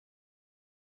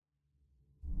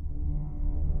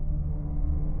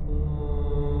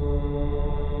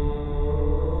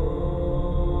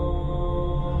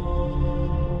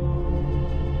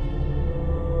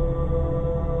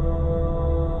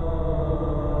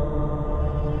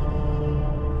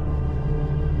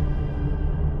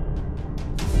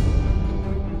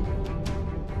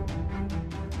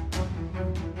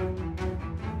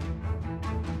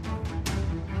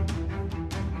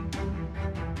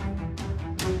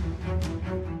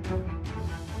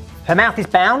Her mouth is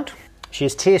bound. She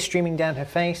has tears streaming down her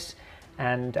face,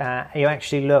 and you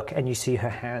actually look and you see her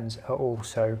hands are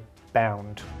also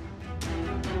bound.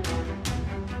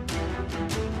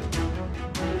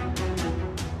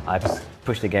 I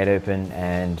push the gate open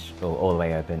and all the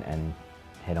way open and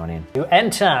head on in. You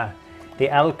enter the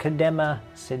Alcadema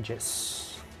Sigis.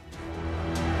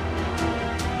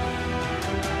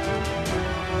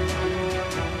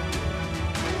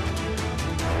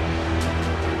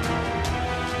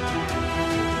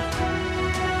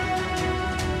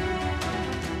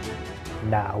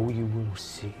 Now you will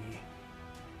see.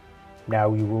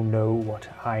 Now you will know what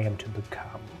I am to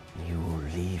become. You will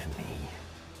leave me.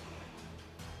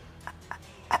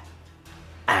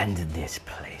 And this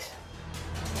place.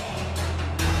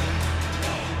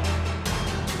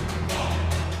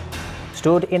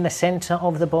 Stood in the center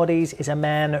of the bodies is a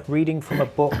man reading from a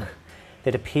book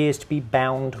that appears to be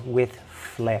bound with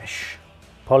flesh.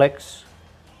 Pollux,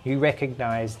 you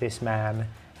recognize this man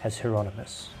as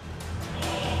Hieronymus.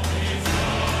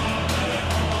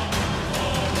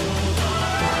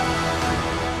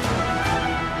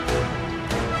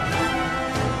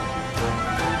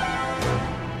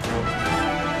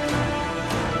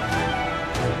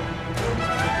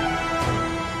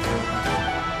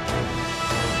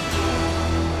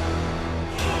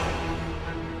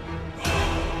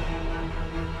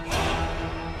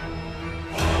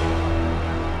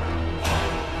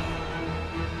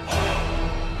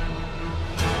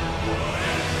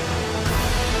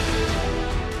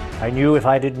 I knew if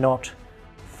I did not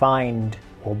find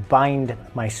or bind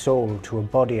my soul to a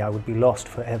body, I would be lost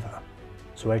forever.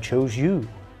 So I chose you.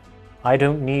 I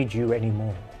don't need you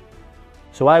anymore.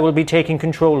 So I will be taking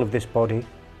control of this body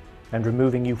and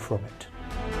removing you from it.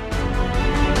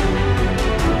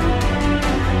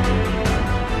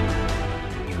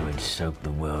 You would soak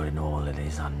the world in all that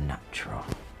is unnatural.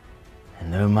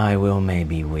 And though my will may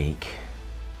be weak,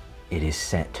 it is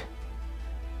set,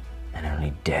 and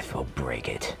only death will break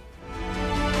it.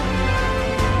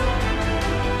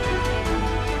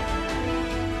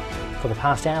 For the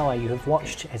past hour, you have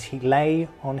watched as he lay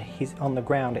on the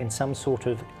ground in some sort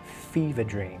of fever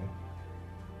dream,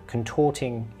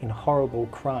 contorting in horrible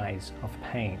cries of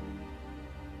pain.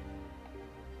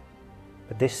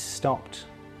 But this stopped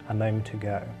a moment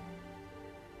ago,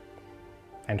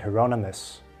 and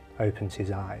Hieronymus opens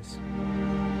his eyes.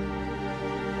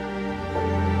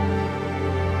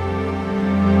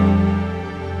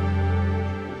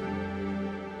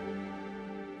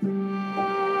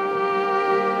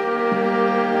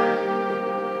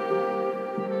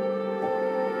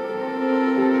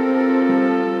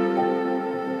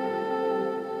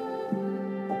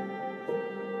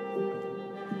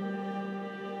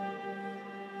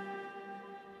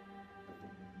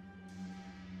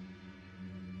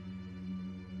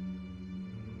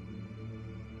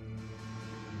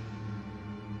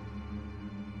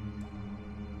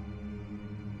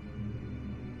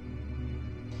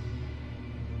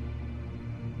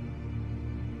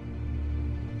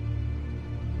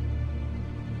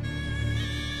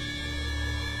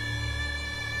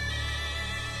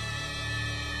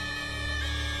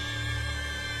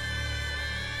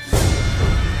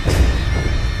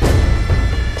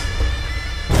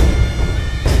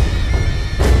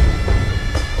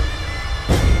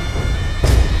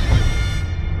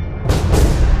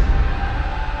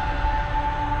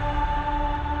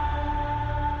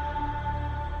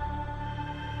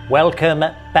 Welcome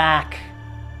back,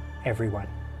 everyone,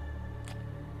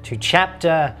 to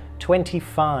chapter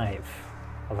 25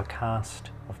 of A Cast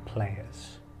of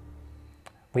Players.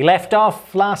 We left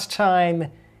off last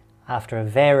time after a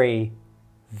very,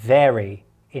 very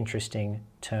interesting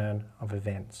turn of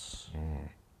events.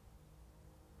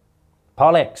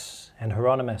 Pollux and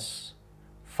Hieronymus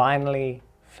finally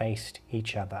faced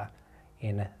each other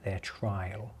in their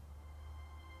trial.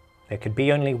 There could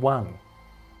be only one.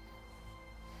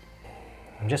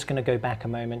 I'm just going to go back a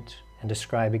moment and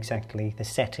describe exactly the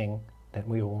setting that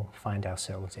we all find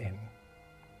ourselves in.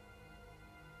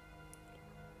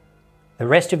 The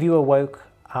rest of you awoke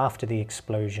after the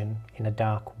explosion in a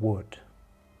dark wood.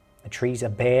 The trees are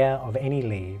bare of any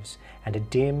leaves, and a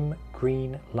dim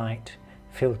green light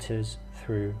filters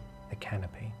through the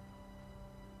canopy.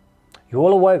 You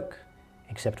all awoke,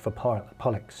 except for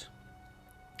Pollux.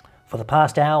 For the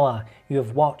past hour, you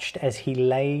have watched as he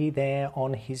lay there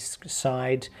on his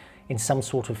side in some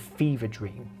sort of fever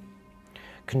dream,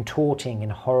 contorting in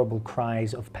horrible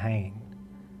cries of pain.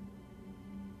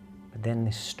 But then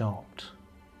this stopped.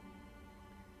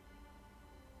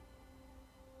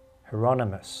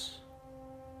 Hieronymus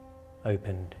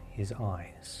opened his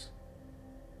eyes.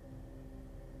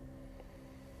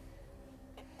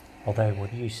 Although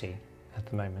what you see at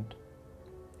the moment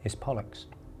is Pollux.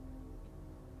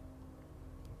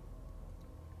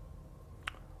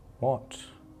 What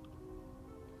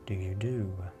do you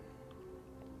do?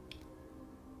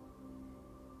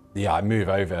 Yeah, I move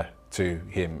over to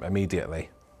him immediately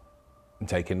and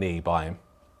take a knee by him.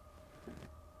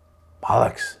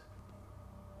 Pollux,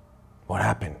 what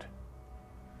happened?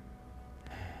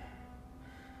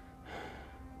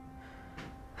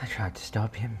 I tried to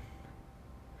stop him.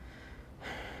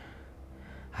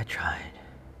 I tried.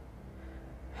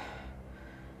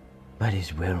 But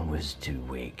his will was too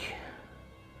weak.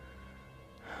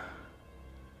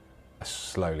 I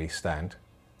slowly stand,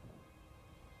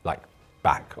 like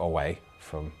back away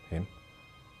from him.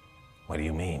 What do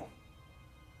you mean?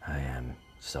 I am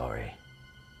sorry.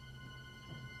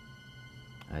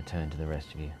 I turn to the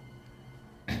rest of you.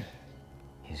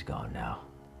 He's gone now.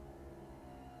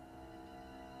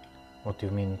 What do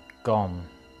you mean, gone?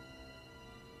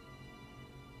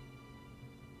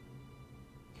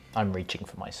 I'm reaching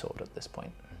for my sword at this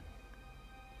point.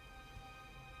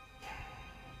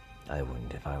 I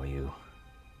wouldn't if I were you.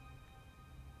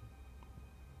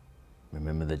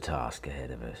 Remember the task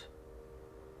ahead of us.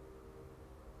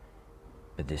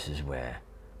 But this is where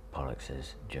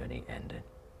Pollux's journey ended.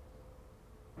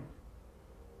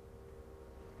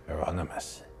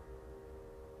 Hieronymus.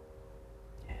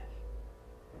 Yes.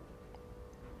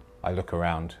 I look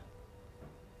around.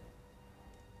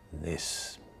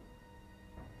 This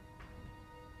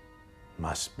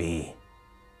must be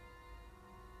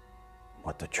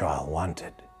what the trial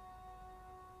wanted.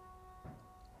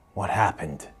 What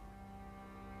happened?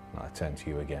 I turn to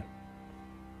you again.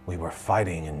 We were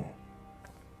fighting in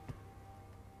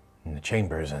the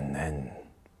chambers and then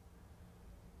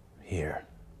here.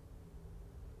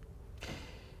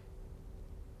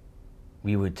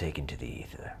 We were taken to the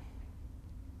ether.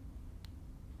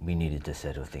 We needed to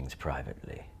settle things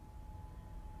privately.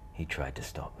 He tried to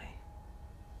stop me.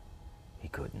 He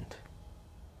couldn't.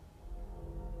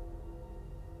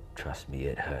 Trust me,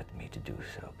 it hurt me to do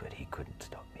so, but he couldn't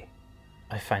stop me.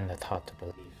 I find that hard to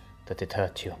believe, that it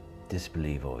hurt you.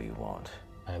 Disbelieve all you want,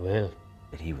 I will.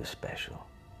 but he was special.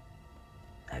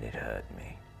 And it hurt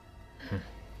me.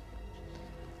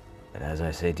 But as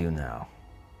I say to you now,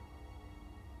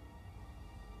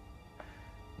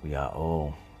 we are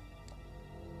all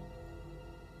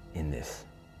in this.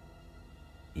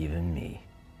 Even me.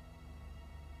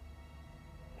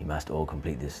 We must all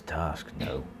complete this task,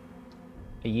 no?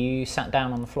 Are you sat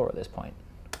down on the floor at this point?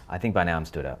 I think by now I'm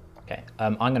stood up. Okay,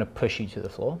 I'm going to push you to the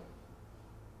floor.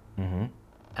 Mm-hmm.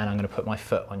 And I'm going to put my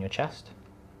foot on your chest.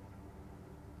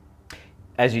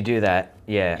 As you do that,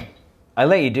 yeah, I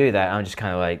let you do that. I'm just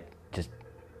kind of like,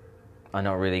 I'm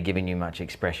not really giving you much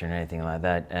expression or anything like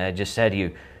that. And I just said to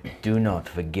you, do not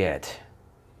forget,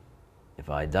 if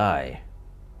I die,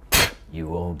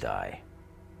 you all die.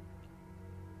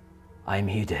 I'm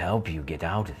here to help you get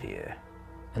out of here.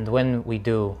 And when we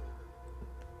do,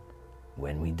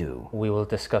 we will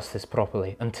discuss this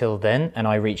properly. Until then, and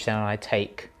I reach down and I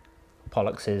take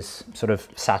Pollux's sort of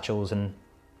satchels and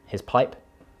his pipe.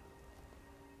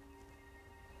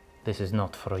 This is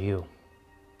not for you.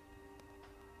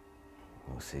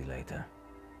 We'll see later.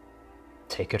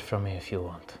 Take it from me if you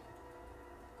want.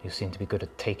 You seem to be good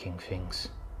at taking things.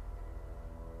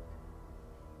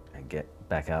 And get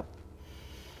back up.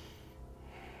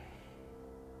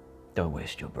 Don't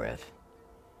waste your breath.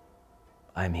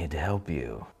 I'm here to help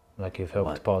you. Like you've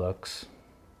helped Pollux.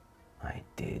 I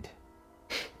did.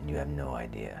 And you have no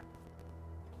idea.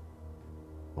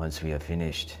 Once we are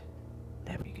finished,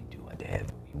 then we can do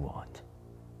whatever we want.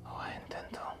 Oh, I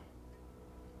intend to.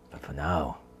 But for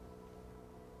now,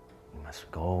 we must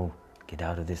go get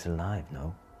out of this alive,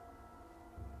 no?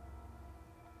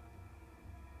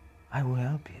 I will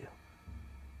help you.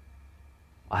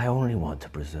 I only want to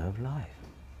preserve life.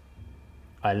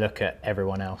 I look at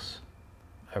everyone else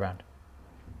around.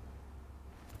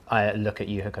 I look at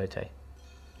you, Hakote.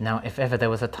 Now, if ever there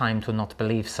was a time to not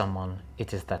believe someone,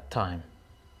 it is that time.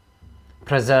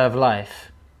 Preserve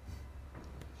life.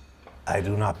 I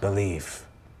do not believe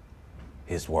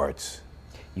his words.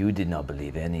 You did not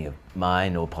believe any of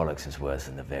mine or Pollux's words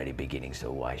in the very beginning,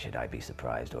 so why should I be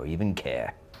surprised or even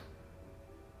care?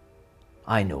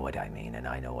 I know what I mean and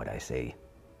I know what I say.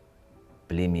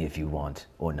 Believe me if you want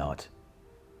or not.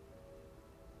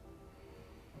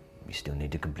 We still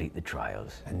need to complete the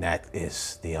trials. And that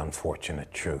is the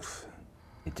unfortunate truth.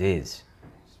 It is.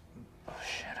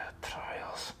 Bullshit,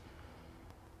 trials.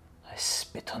 I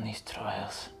spit on these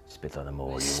trials. Spit on them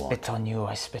all I you spit want. on you,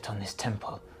 I spit on this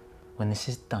temple. When this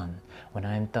is done, when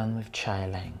I am done with Chai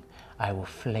Lang, I will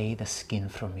flay the skin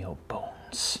from your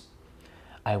bones.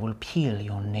 I will peel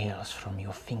your nails from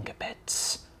your finger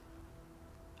beds.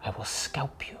 I will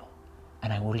scalp you,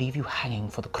 and I will leave you hanging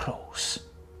for the crows.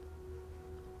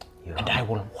 And I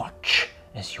will watch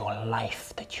as your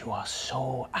life that you are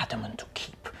so adamant to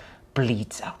keep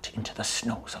bleeds out into the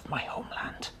snows of my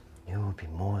homeland. You will be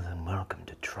more than welcome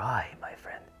to try, my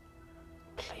friend.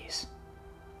 Please.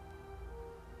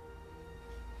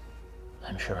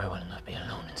 I'm sure I will not be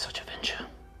alone in such a venture.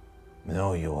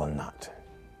 No, you will not.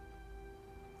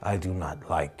 I do not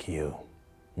like you,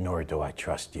 nor do I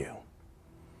trust you.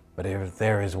 But if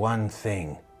there is one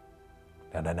thing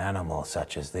that an animal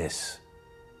such as this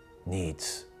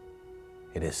needs,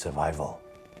 it is survival.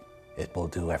 It will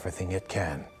do everything it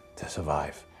can to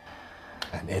survive.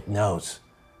 And it knows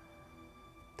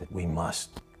that we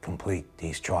must complete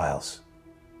these trials.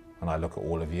 And I look at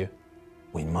all of you.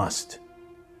 We must.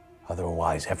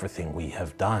 Otherwise, everything we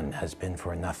have done has been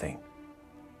for nothing.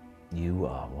 You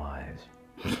are wise.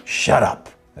 Shut up,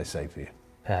 I say to you.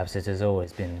 Perhaps it has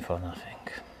always been for nothing.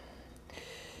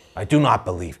 I do not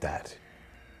believe that.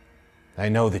 I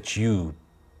know that you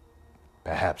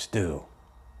perhaps do.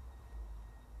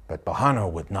 But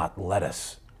Bahana would not let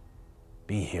us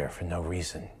be here for no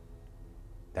reason.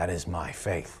 That is my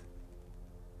faith.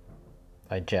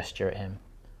 I gesture at him.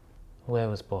 Where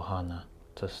was Bohana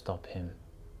to stop him?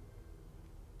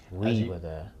 We were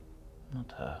there,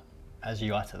 not her. As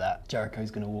you utter that, Jericho's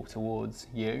going to walk towards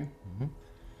you.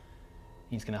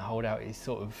 He's going to hold out, he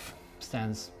sort of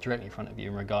stands directly in front of you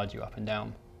and regards you up and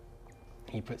down.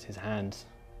 He puts his hand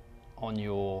on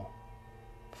your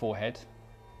forehead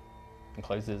and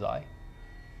closes his eye.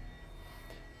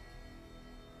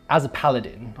 As a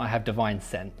paladin, I have divine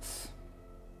sense.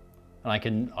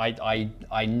 And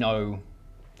I know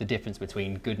the difference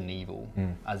between good and evil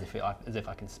as if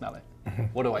I can smell it.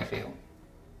 What do I feel?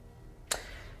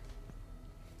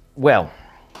 Well,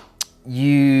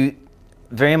 you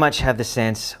very much have the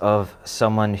sense of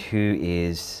someone who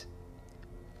is,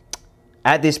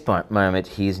 at this moment,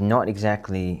 he is not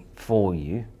exactly for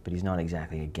you, but he's not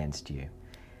exactly against you.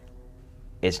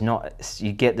 It's not,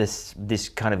 you get this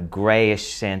kind of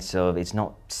grayish sense of, it's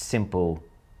not simple,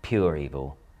 pure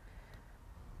evil,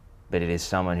 but it is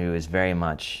someone who is very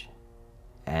much,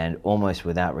 and almost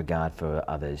without regard for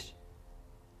others,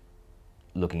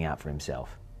 looking out for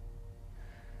himself.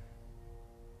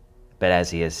 But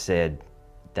as he has said,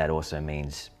 that also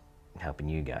means helping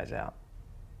you guys out.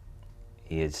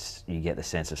 You get the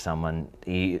sense of someone,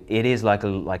 it is like a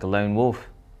lone wolf,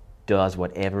 does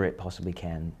whatever it possibly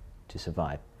can to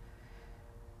survive.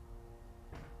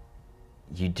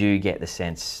 You do get the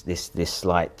sense, this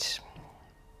slight,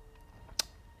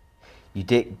 you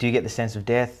do get the sense of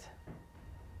death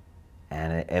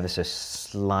and an ever so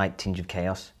slight tinge of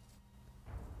chaos.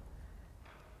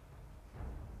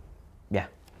 Yeah.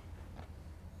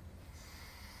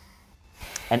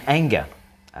 And anger,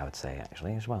 I would say,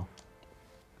 actually, as well.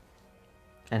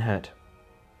 And hurt.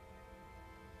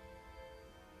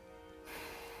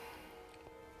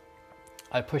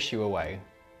 I push you away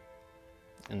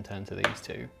and turn to these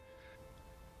two.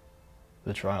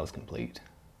 The trial's complete.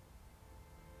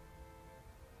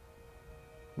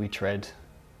 We tread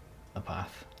a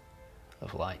path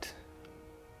of light.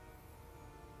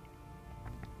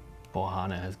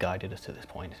 Borhana has guided us to this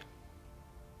point.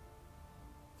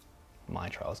 My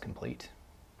trial's complete.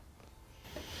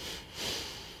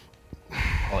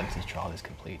 Pollux's trial is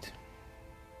complete.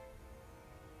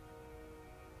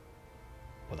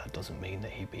 Well, that doesn't mean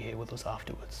that he'd be here with us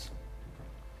afterwards.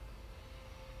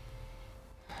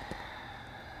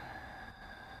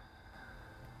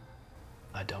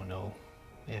 I don't know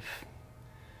if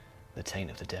the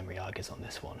taint of the Demiurge is on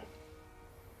this one.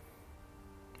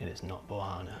 It is not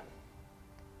Bohana.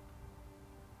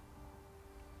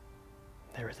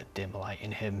 There is a dim light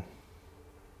in him.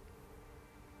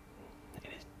 It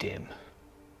is dim.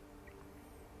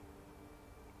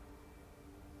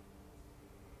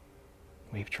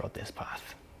 We've trod this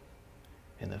path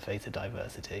in the face of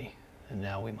diversity, and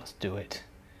now we must do it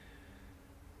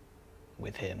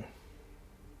with him.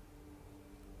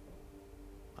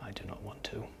 I do not want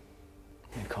to.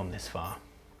 We've come this far.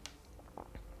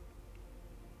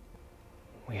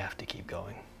 We have to keep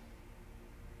going.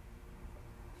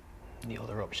 The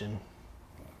other option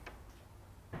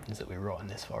is that we rot in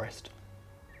this forest.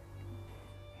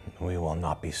 We will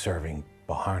not be serving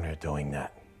Bahana doing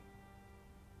that.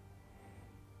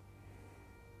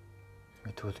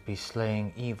 It would be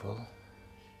slaying evil.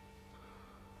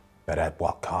 But at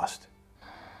what cost?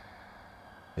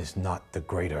 Is not the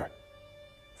greater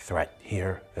threat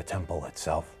here the temple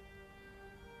itself?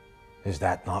 Is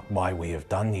that not why we have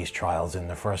done these trials in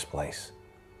the first place?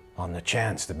 on the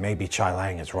chance that maybe Chai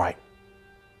Lang is right.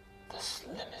 The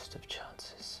slimmest of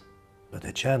chances. But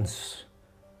a chance,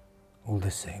 all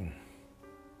the same.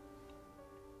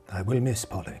 I will miss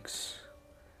Pollux.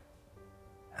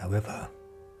 However,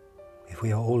 if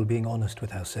we are all being honest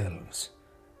with ourselves,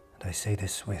 and I say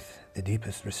this with the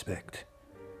deepest respect,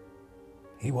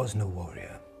 he was no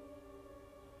warrior.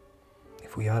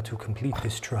 If we are to complete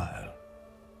this trial,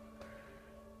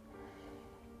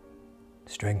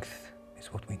 strength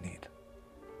is what we need.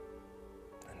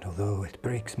 And although it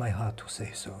breaks my heart to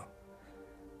say so,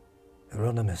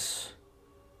 Euronymous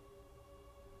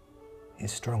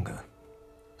is stronger.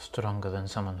 Stronger than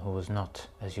someone who was not,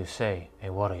 as you say,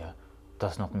 a warrior,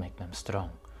 does not make them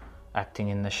strong. Acting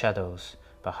in the shadows,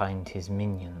 behind his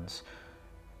minions,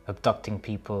 abducting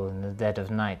people in the dead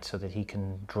of night so that he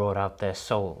can draw out their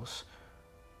souls.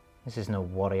 This is no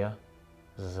warrior,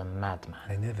 this is a madman.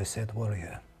 I never said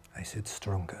warrior, I said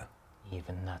stronger.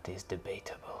 Even that is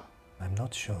debatable. I'm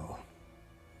not sure.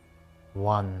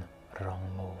 One wrong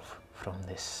move from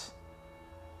this.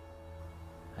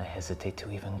 I hesitate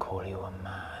to even call you a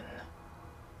man.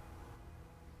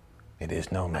 It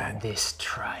is no man. And this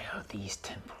trial, these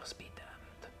temples be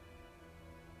damned.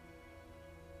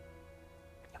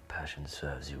 Your passion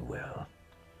serves you well.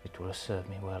 It will serve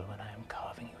me well when I am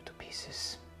carving you to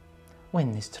pieces.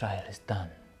 When this trial is done,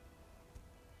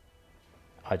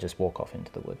 I just walk off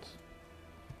into the woods.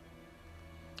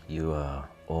 You are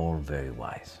all very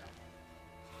wise.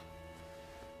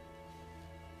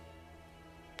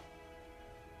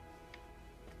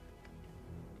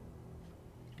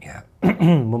 Yeah.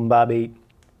 Mumbabi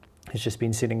has just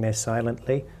been sitting there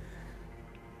silently.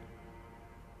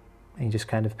 And he just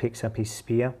kind of picks up his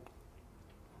spear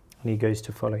and he goes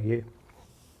to follow you.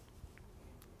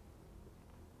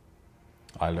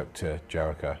 I look to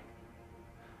Jericho.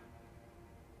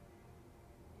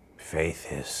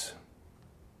 Faith is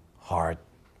hard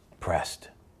pressed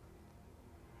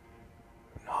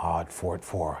and hard fought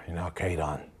for in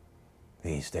Arcadon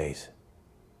these days.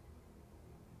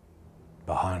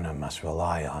 Bahana must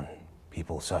rely on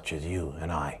people such as you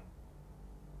and I,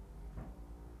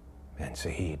 and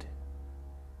Sahid.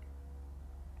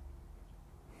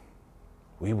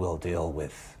 We will deal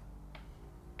with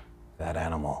that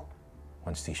animal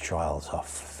once these trials are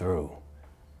through.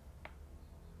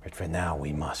 But for now,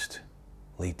 we must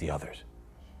lead the others.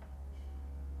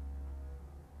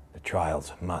 The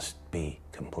trials must be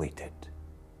completed.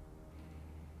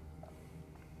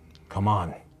 Come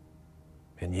on.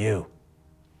 And you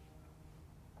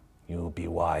will be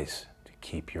wise to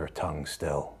keep your tongue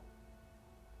still.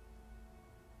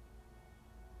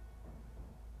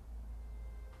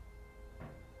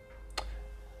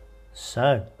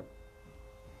 So,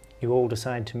 you all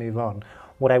decide to move on.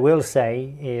 What I will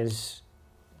say is,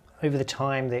 over the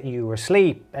time that you were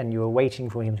asleep and you were waiting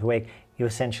for him to wake, you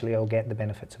essentially all get the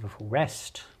benefits of a full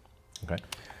rest. Okay.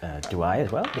 Do I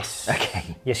as well? Yes.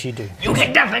 Okay. Yes, you do. You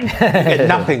get nothing! Get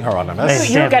nothing, Hieronymus.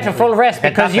 You get a full rest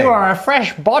because you nothing. are a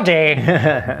fresh body.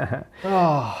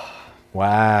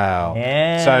 Wow.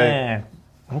 Yeah.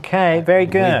 Okay, very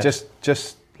So good.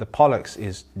 just the Pollux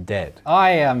is dead.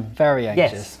 I am very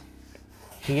anxious. Yes.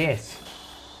 He is.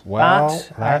 Well,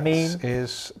 But, that I mean-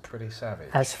 is pretty savage.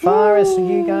 As far as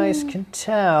you guys can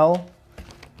tell,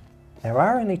 there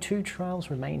are only 2 trials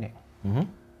remaining.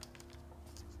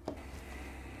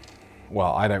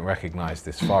 Well, I don't recognize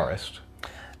this forest.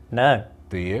 No.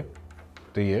 Do you?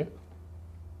 Do you?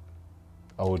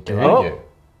 Oh, do Oh. you?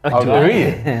 Oh, do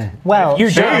you? Well,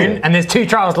 You don't, and there's 2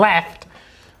 trials left.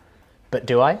 But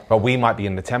do I? But we might be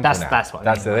in the temple now. That's what I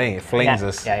That's mean. the thing. It flings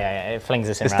us. Yeah. It flings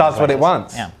us in. It random does what it places.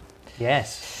 wants. Yeah.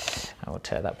 yes. I will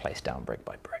tear that place down brick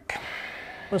by brick.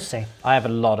 We'll see. I have a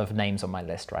lot of names on my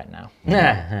list right now.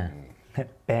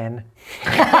 Ben.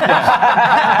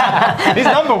 He's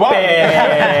number 1.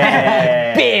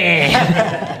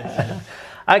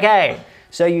 Okay,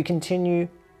 so you continue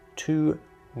to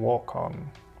walk on.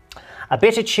 A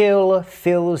bitter chill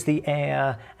fills the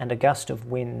air and a gust of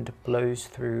wind blows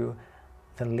through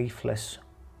the leafless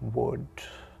wood.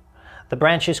 The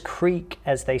branches creak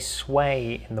as they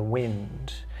sway in the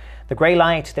wind. The grey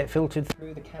light that filtered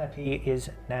through the canopy is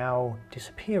now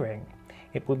disappearing.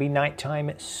 It will be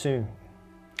nighttime soon.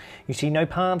 You see no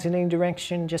paths in any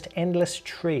direction, just endless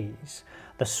trees.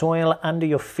 The soil under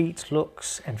your feet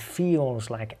looks and feels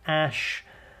like ash.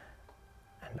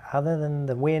 And other than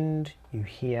the wind, you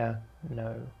hear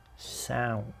no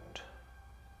sound.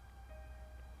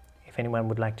 If anyone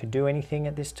would like to do anything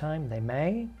at this time, they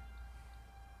may.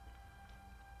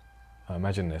 I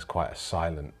imagine there's quite a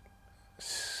silent,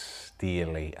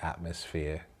 steely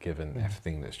atmosphere given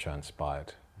everything that's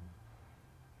transpired.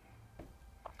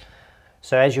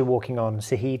 So as you're walking on,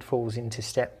 Sahid falls into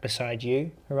step beside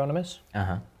you, Hieronymus.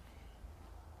 Uh-huh.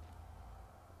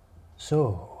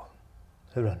 So,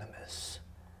 Hieronymus,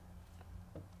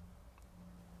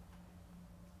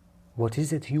 what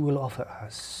is it you will offer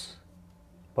us?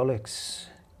 Pollux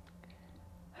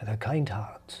had a kind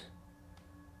heart.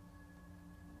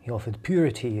 He offered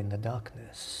purity in the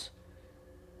darkness.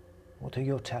 What are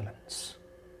your talents?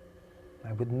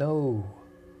 I would know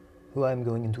who I'm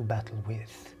going into battle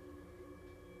with.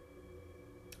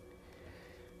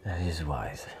 That is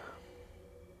wise.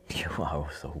 You are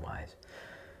so wise.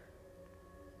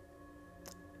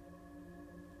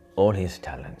 All his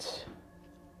talents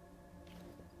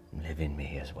live in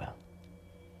me as well.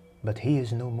 But he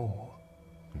is no more.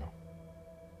 No.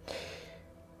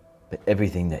 But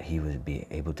everything that he would be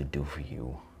able to do for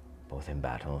you, both in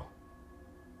battle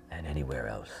and anywhere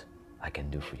else, I can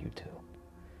do for you too.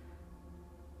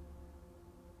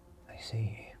 I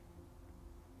see.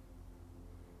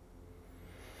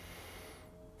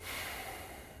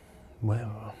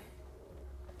 Well,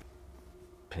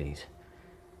 Please,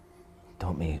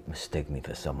 don't mistake me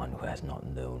for someone who has not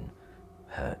known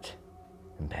hurt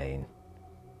and pain.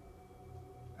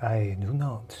 I do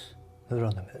not,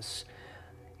 Hieronymus.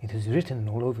 It is written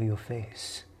all over your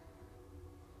face.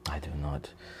 I do not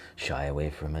shy away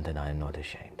from it, and I am not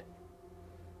ashamed.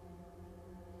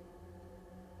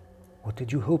 What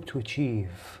did you hope to achieve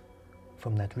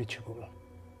from that ritual?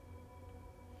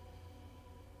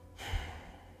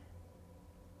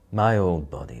 My old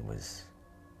body was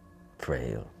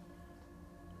frail,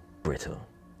 brittle.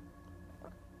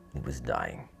 It was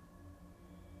dying.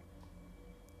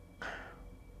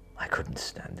 I couldn't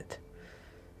stand it.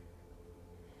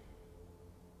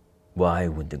 Why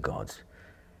would the gods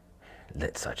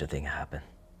let such a thing happen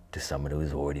to someone who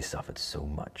has already suffered so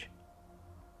much?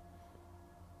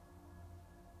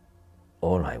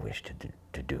 All I wished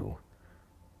to do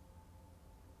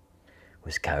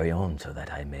was carry on so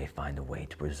that I may find a way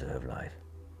to preserve life.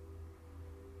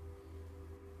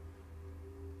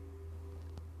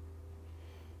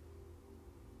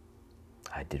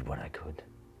 I did what I could,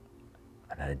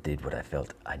 and I did what I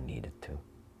felt I needed to.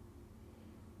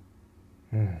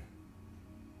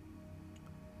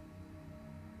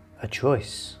 A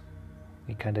choice.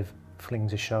 He kind of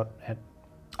flings a shot at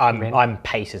I'm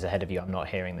paces ahead of you. I'm not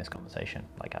hearing this conversation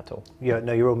like at all.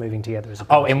 you're all moving together as a Oh,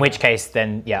 party. in which case,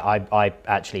 then yeah, I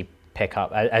actually pick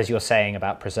up as you're saying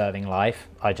about preserving life.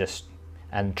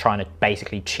 And trying to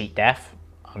basically cheat death.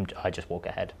 I just walk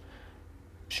ahead.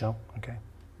 Sure, okay.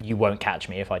 You won't catch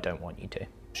me if I don't want you to.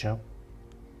 Sure.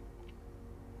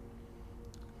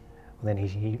 Well, then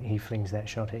he flings that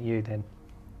shot at you then.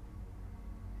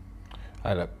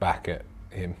 I look back at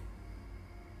him.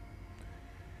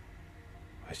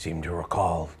 I seem to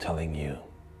recall telling you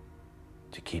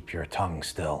to keep your tongue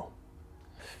still.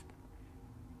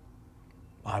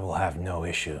 I will have no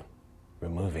issue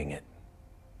removing it.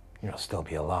 You'll still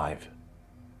be alive.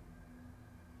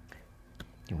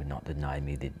 You would not deny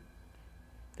me the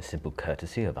simple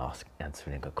courtesy of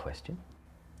answering a question?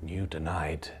 You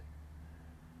denied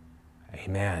a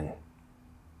man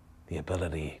the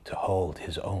ability to hold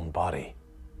his own body.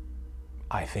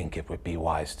 I think it would be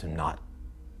wise to not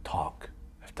talk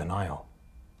of denial.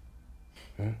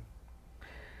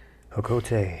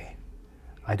 Okote,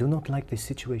 I do not like this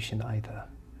situation either,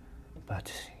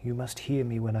 but you must hear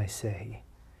me when I say,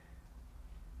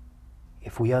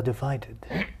 if we are divided,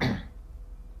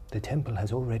 the temple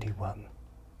has already won.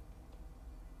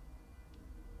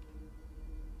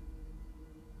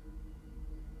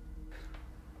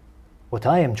 What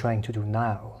I am trying to do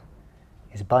now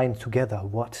is bind together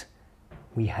what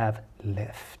we have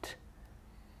left.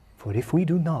 For if we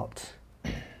do not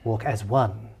walk as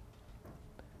one,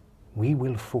 we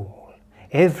will fall.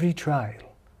 Every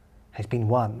trial has been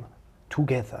won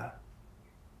together.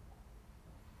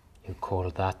 You call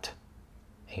that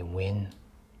a win?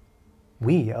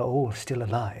 We are all still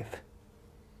alive.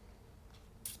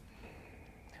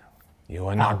 You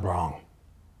are not wrong.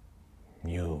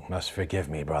 You must forgive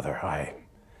me, brother. I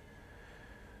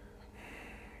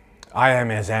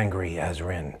am as angry as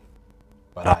Rin,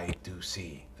 but I do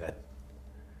see that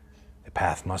the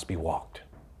path must be walked.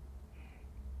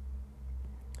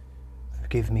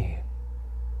 Forgive me.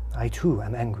 I too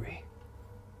am angry.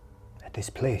 At this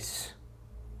place.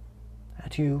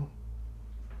 At you.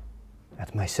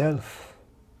 At myself.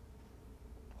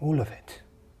 All of it.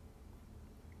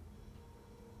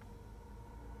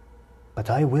 But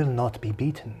I will not be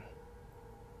beaten.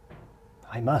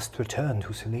 I must return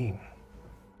to Selim.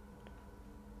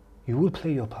 You will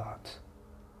play your part.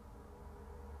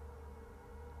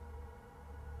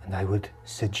 And I would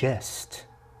suggest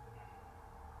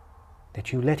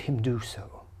that you let him do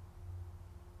so.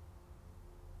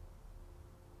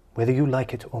 Whether you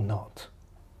like it or not.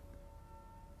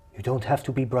 You don't have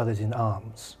to be brothers in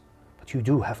arms, but you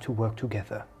do have to work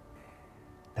together.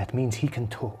 That means he can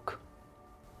talk.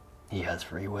 He has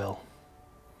free will.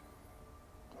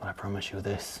 But I promise you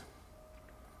this.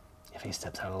 If he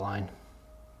steps out of line,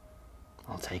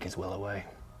 I'll take his will away.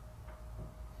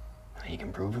 And he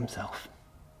can prove himself.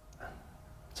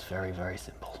 It's very, very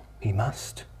simple. He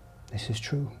must. This is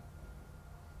true.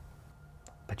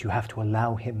 But you have to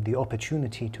allow him the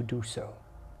opportunity to do so.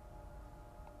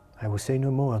 I will say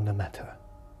no more on the matter.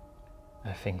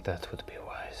 I think that would be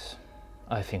wise.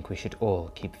 I think we should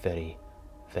all keep very,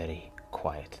 very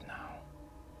quiet now.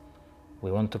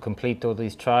 We want to complete all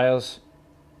these trials,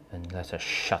 then let us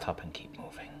shut up and keep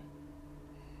moving.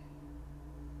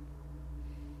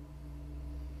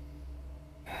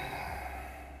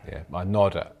 Yeah, I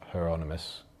nod at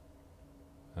Hieronymus,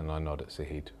 and I nod at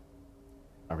Zahid.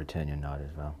 I return your nod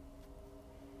as well.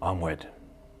 Onward.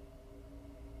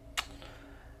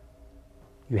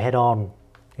 You head on.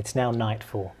 It's now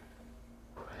nightfall.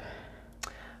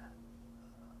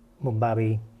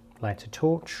 Mumbabi lights a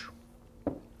torch,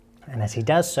 and as he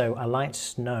does so, a light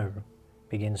snow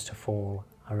begins to fall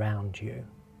around you.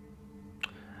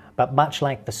 But much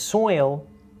like the soil,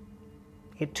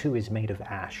 it too is made of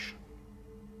ash.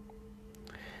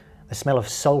 The smell of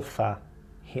sulfur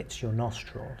hits your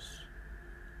nostrils,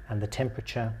 and the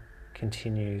temperature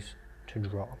continues to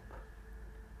drop.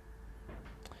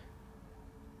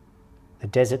 The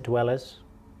desert dwellers,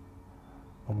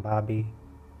 Mumbabi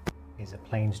is a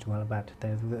plains dweller, but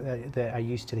they are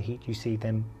used to the heat. You see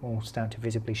them all start to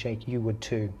visibly shake. You would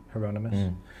too,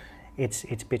 Hieronymus.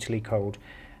 It's bitterly cold.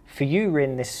 For you,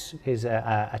 Rin, this is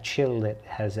a chill that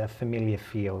has a familiar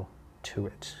feel to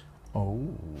it.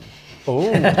 Oh.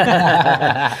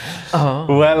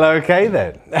 Well, okay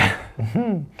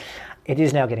then. It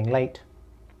is now getting late.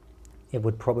 It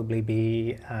would probably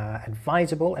be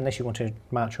advisable, unless you want to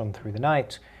march on through the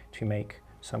night, to make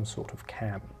some sort of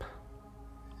camp.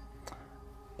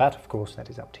 But of course, that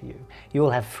is up to you. You all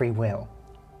have free will.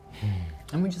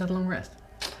 And we just had a long rest.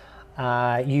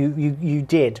 You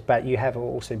did, but you have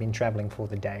also been travelling for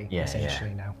the day,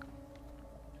 essentially now.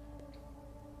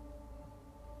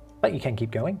 But you can keep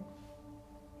going.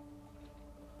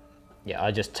 Yeah,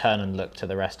 I just turn and look to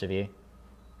the rest of you.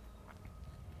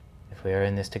 If we are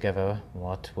in this together,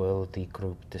 what will the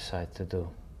group decide to do?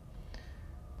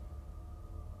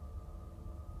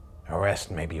 A rest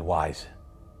may be wise.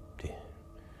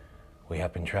 We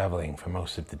have been traveling for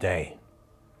most of the day,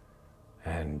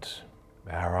 and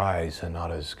our eyes are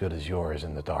not as good as yours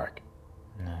in the dark.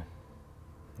 No,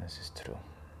 this is true.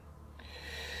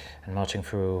 And marching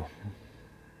through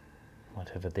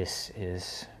whatever this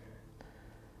is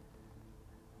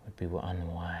would be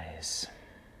unwise.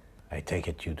 I take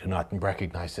it you do not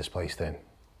recognize this place then,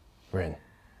 Rin?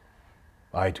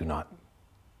 I do not.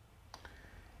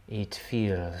 It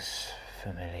feels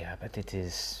familiar, but it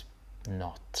is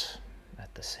not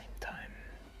at the same time.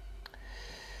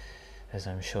 As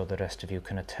I'm sure the rest of you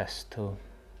can attest to.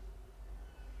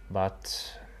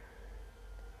 But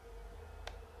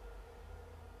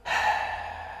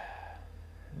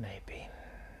maybe.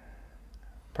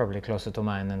 Probably closer to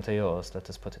mine than to yours, let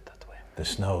us put it that way. The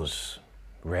snows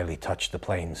rarely touch the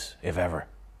plains, if ever.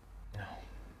 No.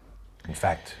 In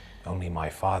fact, only my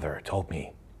father told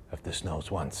me of the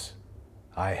snows once.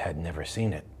 I had never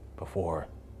seen it before,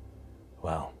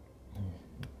 well,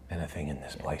 anything in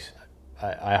this place.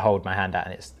 I hold my hand out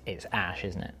and it's ash,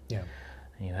 isn't it? Yeah.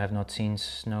 And you have not seen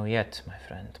snow yet, my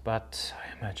friend, but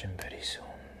I imagine very soon.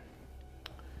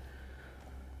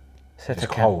 It's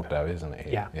cold though, isn't it?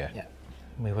 Yeah.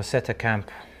 We will set a camp,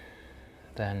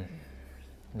 then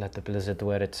let the blizzard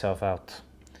wear itself out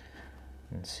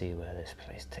and see where this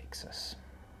place takes us.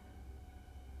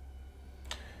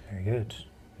 Very good.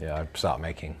 Yeah, I'd start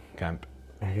making camp.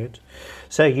 Very good.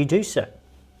 So you do so.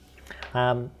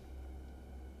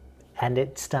 And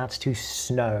it starts to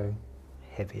snow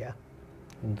heavier.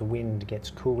 And the wind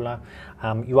gets cooler.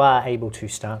 You are able to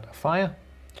start a fire.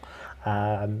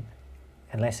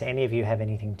 Unless any of you have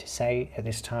anything to say at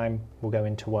this time, we'll go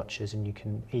into watches and you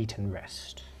can eat and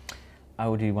rest. I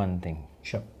will do one thing.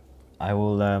 Sure. I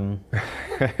will, I'm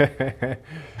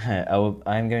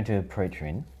going to approach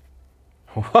Rin.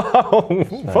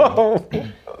 Whoa!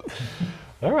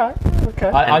 All right, okay.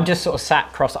 I'm just sort of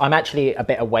sat cross. I'm actually a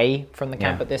bit away from the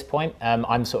camp at this point.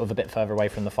 I'm sort of a bit further away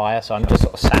from the fire, so I'm just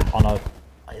sort of sat on a,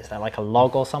 is there like a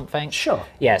log or something? Sure.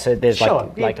 Yeah, so there's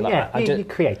Sure. you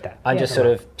create that. I'm just sort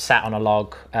of sat on a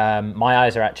log. My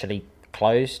eyes are actually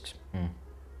closed.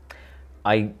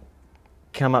 I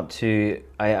come up to,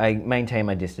 I maintain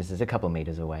my distance. It's a couple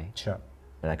meters away. Sure.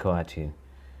 But I call out to you,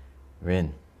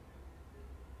 Rin,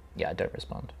 Yeah, I don't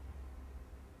respond.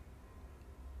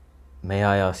 may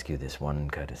I ask you this one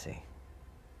courtesy?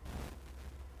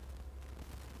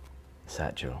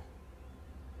 Satchel.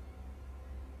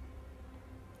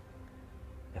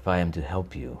 If I am to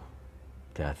help you,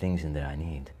 there are things in there I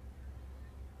need.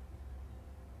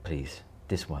 Please,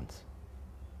 this once.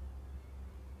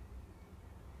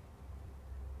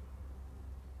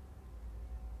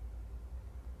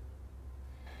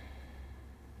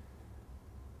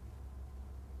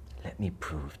 Let me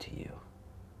prove to you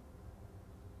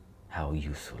how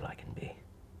useful I can be.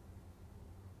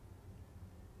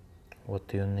 What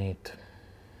do you need?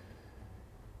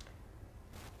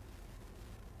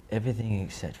 Everything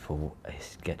except for a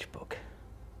sketchbook.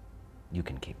 You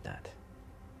can keep that.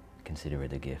 Consider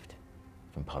it a gift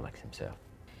from Pollux himself.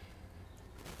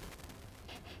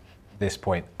 At this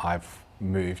point, I've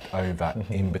moved over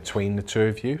in between the two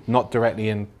of you. Not directly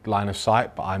in line of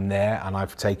sight, but I'm there and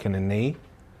I've taken a knee.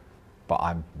 But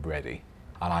I'm ready.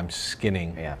 And I'm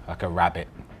skinning like a rabbit.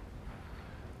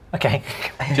 Okay.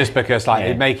 Just because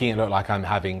making it look like I'm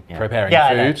preparing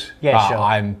food. Yeah, but sure.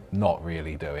 I'm not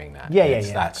really doing that. Yeah.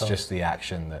 That's just the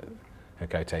action that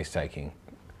Hakote's taking.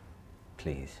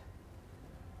 Please.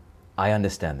 I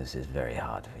understand this is very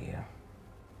hard for you.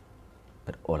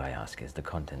 But all I ask is the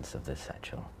contents of this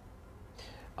satchel.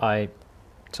 I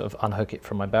sort of unhook it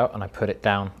from my belt and I put it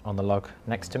down on the log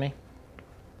next to me.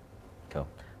 Cool.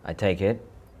 I take it.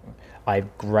 I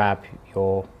grab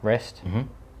your wrist. Mm-hmm.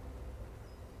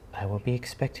 I will be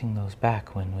expecting those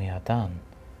back when we are done.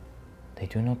 They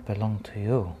do not belong to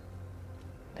you.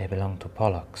 They belong to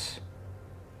Pollux.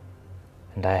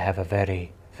 And I have a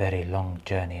very, very long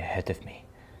journey ahead of me.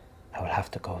 I will have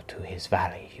to go to his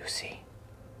valley, you see.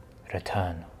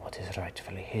 Return what is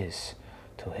rightfully his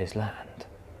to his land.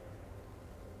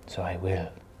 So I will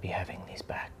be having these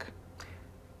back.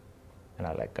 And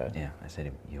I let go. Yeah, I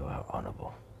said, you are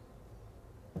honorable.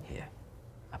 Here,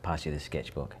 I pass you the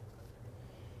sketchbook.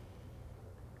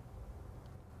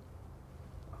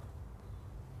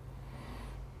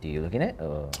 Do you look in it,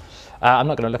 or? I'm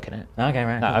not going to look in it. Okay,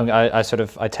 right. No,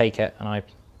 I take it and I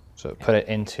sort of put it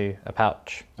into a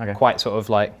pouch. Okay. Quite sort of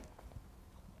like.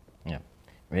 Yeah.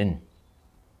 Rin.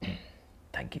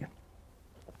 Thank you.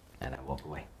 And I walk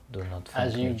away. Do not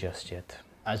As thank me you- just yet.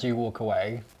 As you walk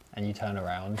away and you turn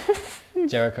around,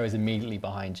 Jericho is immediately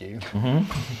behind you. Mm-hmm. And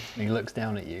he looks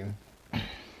down at you.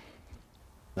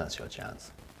 That's your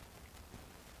chance.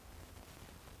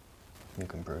 You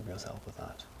can prove yourself with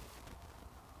that.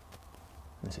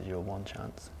 This is your one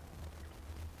chance.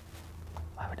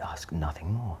 I would ask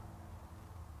nothing more.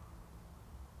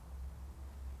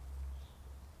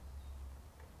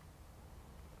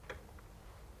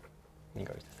 He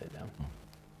goes to sit down.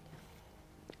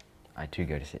 I too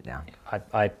go to sit down.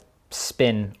 I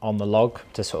spin on the log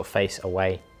to sort of face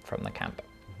away from the camp.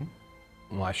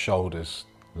 My shoulders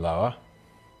lower.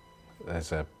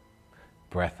 There's a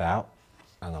breath out.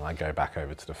 And then I go back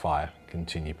over to the fire,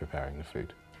 continue preparing the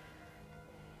food.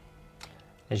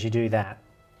 As you do that,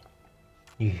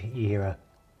 you hear a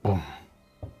boom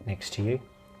next to you,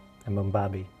 and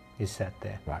Mumbabi is sat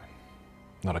there. Right.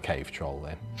 Not a cave troll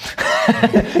then.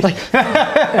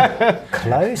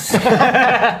 Close.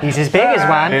 He's as big as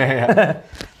one.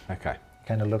 Okay.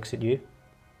 Kind of looks at you.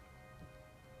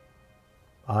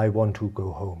 I want to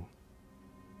go home.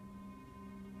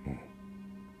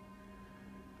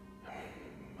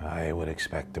 I would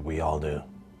expect that we all do.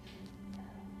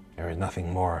 There is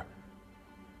nothing more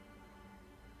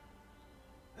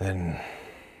than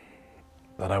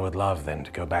that I would love than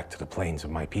to go back to the plains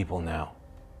of my people now.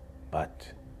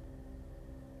 But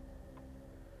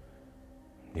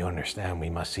you understand we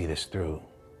must see this through.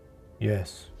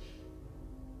 Yes.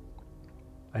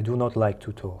 I do not like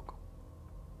to talk.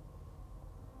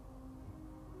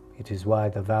 It is why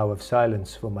the vow of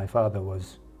silence for my father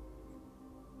was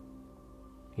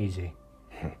easy.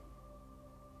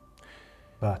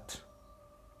 But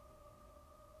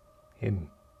him.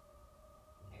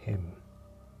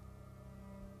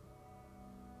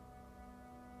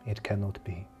 It cannot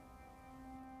be.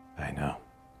 I know.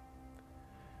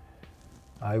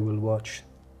 I will watch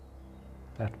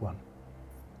that one.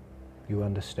 You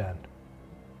understand?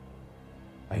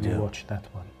 I will do. watch that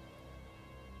one.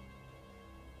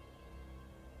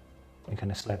 He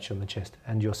kind of slaps you on the chest.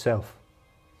 And yourself.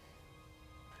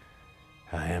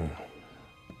 I am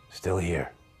still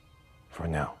here for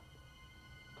now.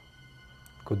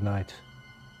 Good night,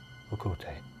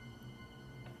 Okote.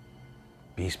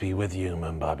 Peace be with you,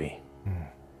 Mumbabi.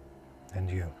 And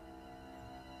you.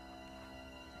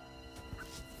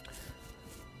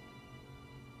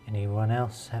 Anyone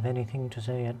else have anything to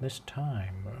say at this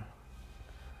time?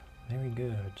 Very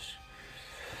good.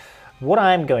 What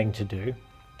I'm going to do,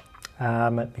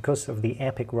 because of the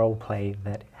epic roleplay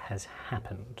that has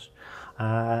happened,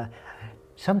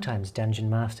 sometimes dungeon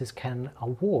masters can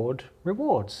award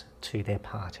rewards to their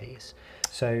parties.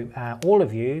 So all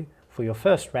of you, for your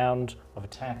first round of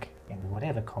attack in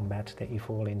whatever combat that you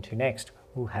fall into next,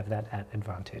 will have that at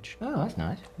advantage. Oh, that's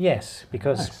nice. Yes,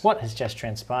 because Nice. what has just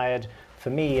transpired, for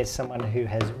me as someone who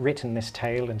has written this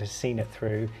tale and has seen it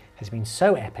through, has been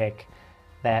so epic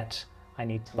that I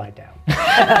need to lie down. I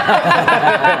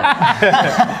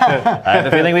have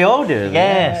a feeling we all do.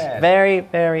 Yes, very,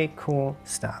 very cool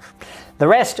stuff. The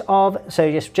rest of,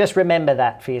 so just remember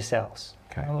that for yourselves.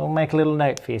 Okay. We'll make a little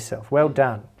note for yourself. Well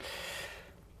done.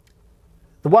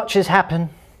 The watches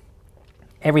happen.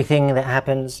 Everything that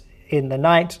happens in the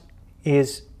night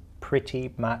is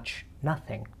pretty much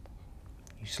nothing.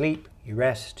 You sleep, you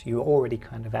rest, you're already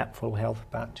kind of at full health,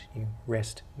 but you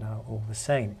rest now all the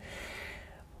same.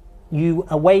 You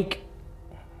awake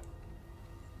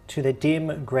to the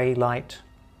dim grey light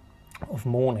of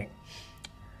morning.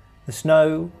 The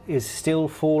snow is still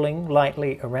falling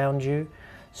lightly around you,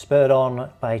 spurred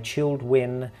on by chilled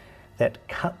wind that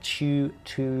cuts you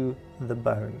to the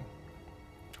bone.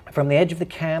 From the edge of the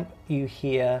camp, you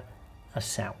hear a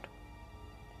sound.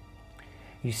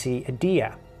 You see a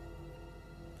deer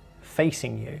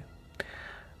facing you,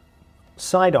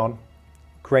 side on,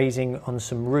 grazing on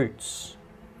some roots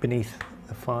beneath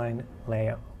the fine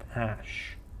layer of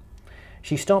ash.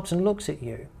 She stops and looks at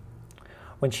you.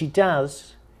 When she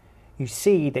does, you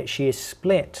see that she is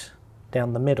split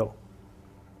down the middle.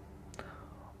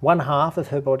 One half of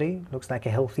her body looks like a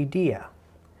healthy deer.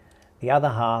 The other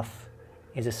half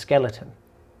is a skeleton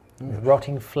with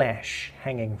rotting flesh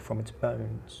hanging from its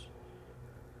bones.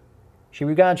 She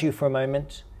regards you for a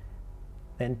moment,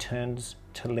 then turns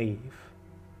to leave.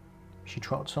 She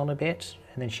trots on a bit,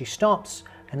 and then she stops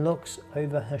and looks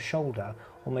over her shoulder,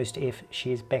 almost if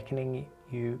she is beckoning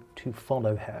you to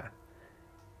follow her.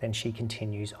 Then she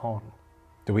continues on.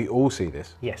 Do we all see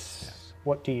this? Yes.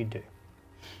 What do you do?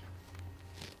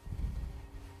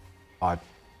 I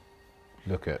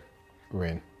look at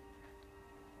Rin.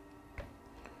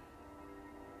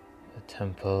 The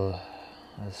temple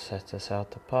has set us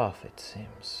out a path, it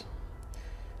seems.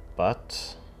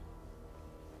 But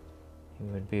you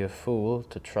would be a fool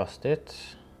to trust it.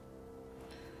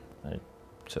 I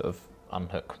sort of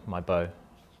unhook my bow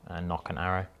and knock an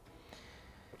arrow.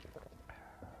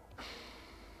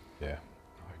 Yeah.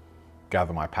 I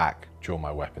gather my pack, draw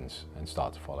my weapons, and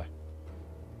start to follow.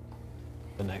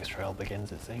 The next trail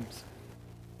begins, it seems.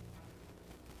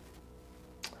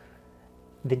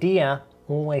 The deer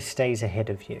always stays ahead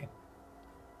of you.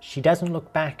 She doesn't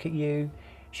look back at you,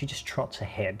 she just trots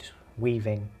ahead,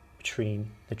 weaving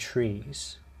between the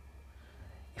trees.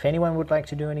 If anyone would like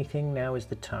to do anything, now is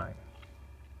the time.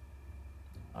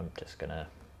 I'm just gonna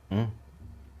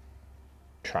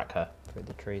track her through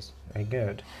the trees. Very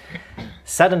good.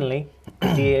 Suddenly,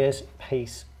 the deer's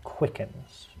pace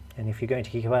quickens, and if you're going to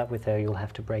keep up with her, you'll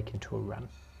have to break into a run.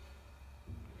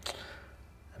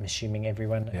 I'm assuming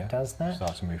everyone does that.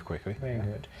 Start to move quickly. Very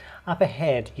good. Up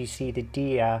ahead, you see the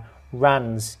deer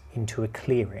runs into a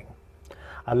clearing.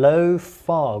 A low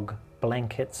fog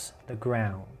blankets the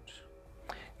ground.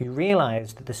 You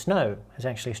realize that the snow has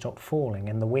actually stopped falling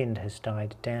and the wind has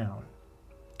died down.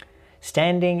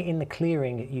 Standing in the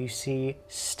clearing, you see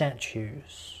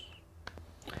statues.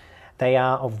 They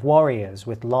are of warriors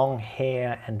with long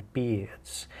hair and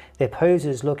beards. Their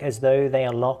poses look as though they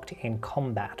are locked in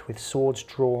combat with swords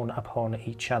drawn upon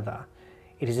each other.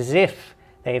 It is as if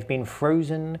they have been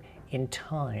frozen in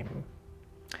time.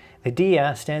 The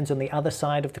deer stands on the other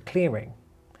side of the clearing.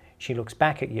 She looks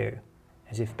back at you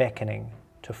as if beckoning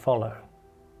to follow.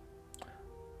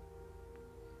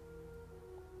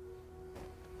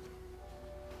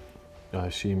 I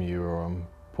assume you were on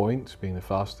point, being the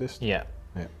fastest? Yeah.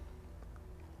 Yeah.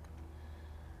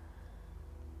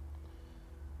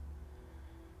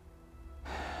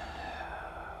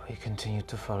 We continue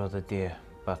to follow the deer,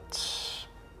 but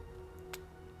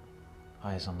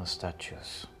eyes on the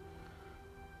statues.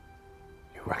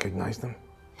 You recognize them?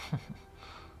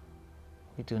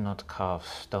 We do not carve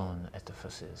stone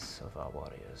edifices of our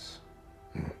warriors.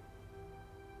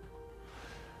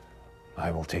 I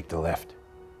will take the left.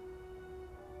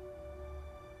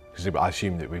 Because I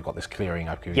assume that we've got this clearing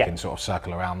up, we can sort of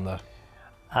circle around the...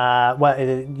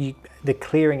 The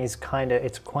clearing is kind of,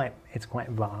 it's quite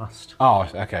vast. Oh,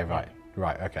 okay,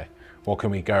 right, okay. Well, can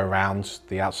we go around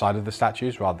the outside of the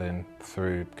statues rather than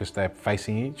through, because they're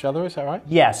facing each other, is that right?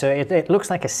 Yeah, so it looks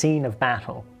like a scene of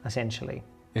battle, essentially.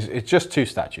 It's just 2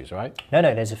 statues, right? No,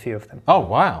 there's a few of them. Oh,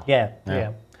 wow.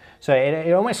 Yeah. So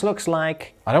it almost looks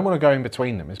like... I don't want to go in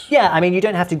between them. Yeah, I mean, you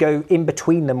don't have to go in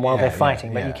between them while they're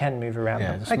fighting, but yeah. you can move around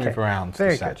them. Just move around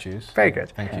the statues. Very good.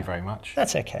 Thank you very much.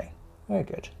 That's okay. Very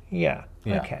good. Yeah.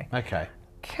 Okay. Okay.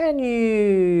 Can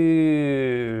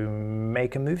you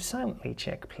make a move silently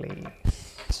check, please?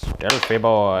 Stealthy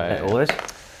boy. All this?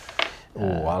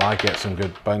 Oh, well, I get some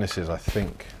good bonuses, I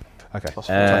think. Okay.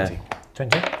 20.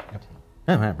 20?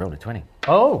 Oh, I rolled a 20.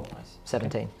 Oh,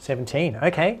 17. 17.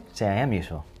 Okay. See, I am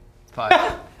useful. 5.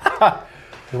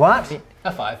 What?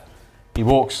 A 5. He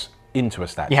walks into a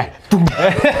statue. Yeah.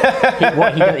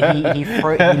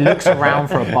 He looks around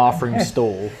for a bathroom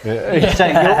stall. So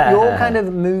you're kind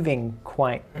of moving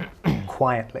quite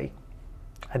quietly,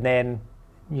 and then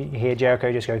you hear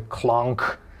Jericho just go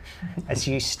clonk as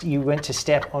you went to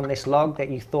step on this log that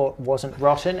you thought wasn't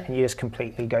rotten, and you just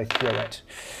completely go through it.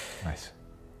 Nice.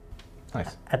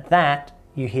 Nice. At that,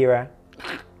 you hear a...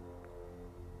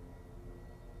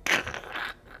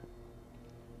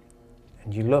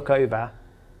 And you look over.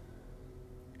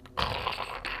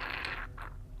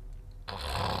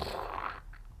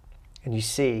 And you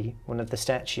see one of the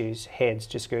statues' heads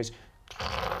just goes...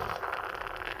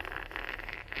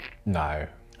 No.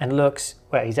 And looks...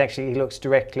 Well, he looks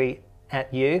directly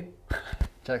at you.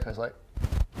 Jericho's like,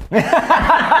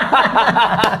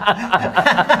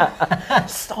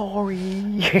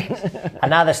 Sorry.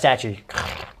 Another statue.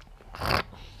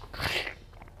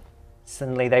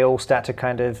 Suddenly they all start to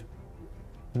kind of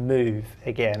move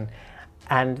again,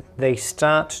 and they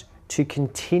start to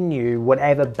continue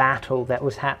whatever battle that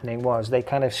was happening was. They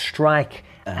kind of strike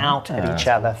out at each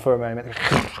other for a moment.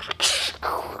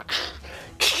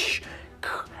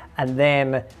 And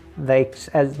then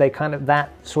that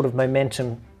sort of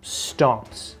momentum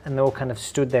stops, and they all kind of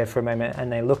stood there for a moment,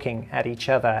 and they're looking at each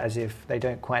other as if they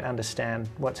don't quite understand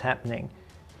what's happening.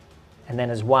 And then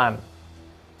as one,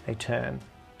 they turn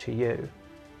to you.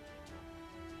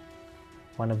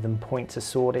 One of them points a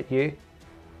sword at you.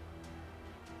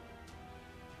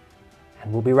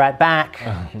 And we'll be right back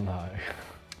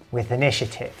with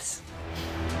initiatives.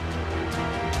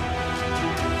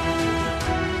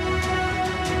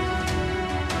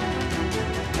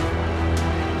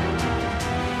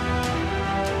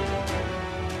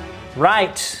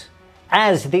 Right,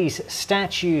 as these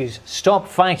statues stop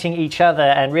fighting each other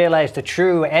and realize the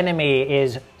true enemy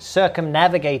is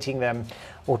circumnavigating them,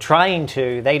 or trying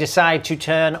to, they decide to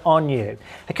turn on you.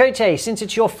 Hakote, since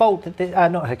it's your fault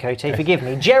that not Hakote, forgive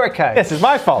me, Jericho. This is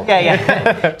my fault.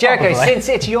 Yeah. Jericho, since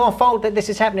it's your fault that this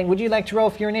is happening, would you like to roll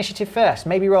for your initiative first?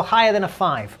 Maybe roll higher than a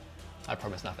 5. I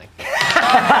promise nothing.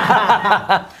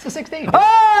 It's a 16.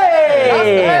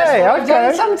 Hey!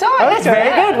 Okay. Sometime. That's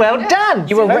very good. Well done.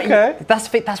 You were Okay.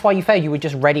 That's why you failed. You were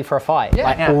just ready for a fight. Yeah.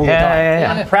 Like, Yeah. all the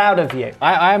time. I'm proud of you.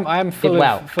 I am full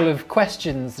well. of full of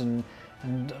questions and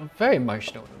very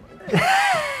emotional.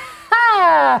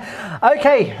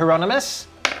 Okay, Hieronymus.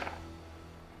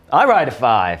 I ride a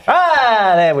 5.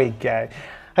 There we go.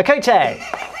 Hakote.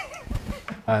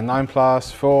 9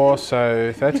 plus 4,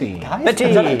 so 13.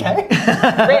 13.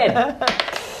 Red.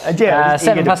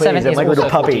 7 plus 7 is also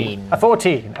 14. A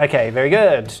 14. Okay, very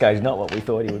good. This guy's not what we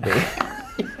thought he would be.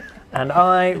 And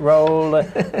I roll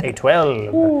a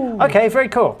 12. Okay, very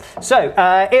cool. So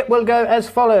it will go as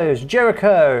follows.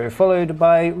 Jericho, followed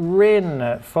by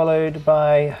Rin, followed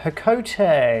by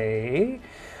Hakote,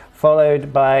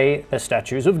 followed by the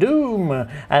Statues of Doom,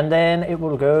 and then it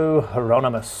will go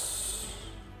Hieronymus.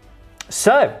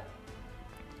 So,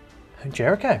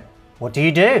 Jericho, what do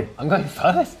you do? I'm going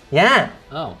first. Yeah.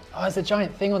 Oh, there's a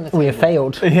giant thing on the table. We have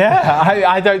failed. Yeah,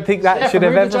 I don't think that should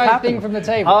have remove ever the giant thing happened. from the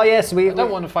table. Oh yes, I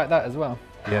don't want to fight that as well.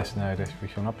 Yes, no, we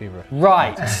shall not be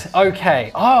Right.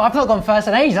 Okay. Oh, I've not gone first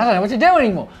in ages. I don't know what to do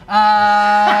anymore.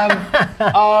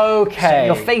 Okay.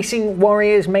 You're facing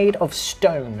warriors made of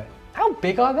stone. How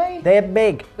big are they? They're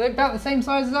big. They're about the same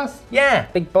size as us. Yeah,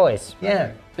 big boys.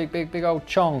 Yeah. Big old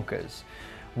chonkers.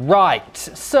 Right.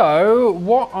 So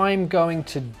what I'm going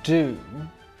to do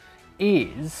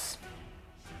is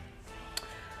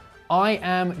I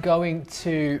am going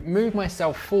to move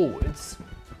myself forwards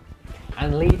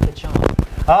and lead the charge.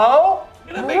 Oh!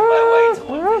 I'm gonna make my way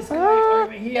towards this guy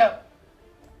over here.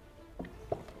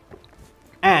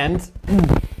 And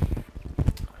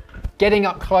getting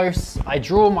up close, I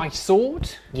draw my sword.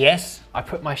 Yes. I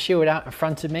put my shield out in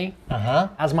front of me. Uh-huh.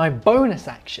 As my bonus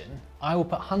action, I will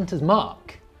put Hunter's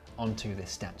Mark onto this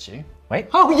statue. Wait.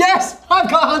 Oh yes! I've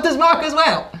got Hunter's Mark as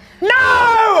well! No!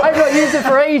 I've not used it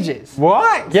for ages.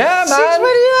 What? Yeah, man! Since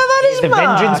when do you have that as The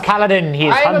mark? Vengeance Paladin, he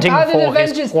is I am hunting a paladin for of his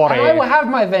vengeance, quarry. and I will have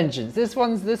my vengeance. This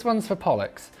one's for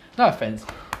Pollux. No offense.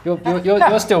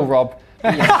 You're still Rob.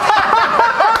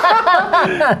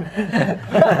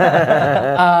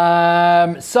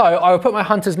 So I will put my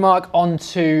hunter's mark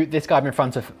onto this guy in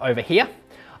front of over here.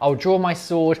 I'll draw my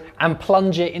sword and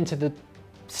plunge it into the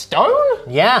stone.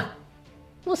 Yeah.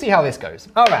 We'll see how this goes.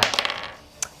 All right.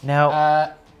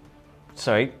 Now,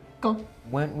 sorry, Go on.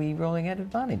 weren't we rolling at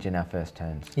advantage in our first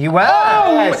turns? You were.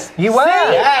 Yes. You were.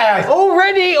 Yes.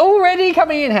 Already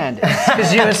coming in handy.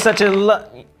 Because you were such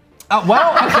a Oh,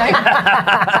 well, okay.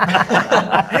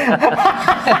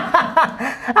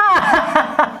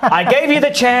 I gave you the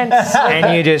chance,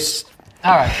 and you just.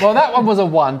 All right. Well, that one was a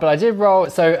 1, but I did roll.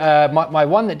 So my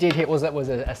one that did hit was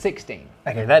a 16.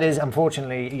 Okay, that is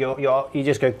unfortunately you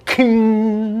just go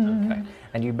king,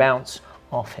 and you bounce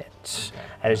off it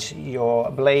as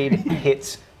your blade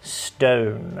hits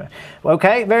stone.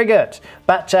 Okay, very good.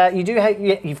 But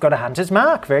you've got a hunter's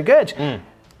mark. Very good.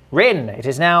 Rin, it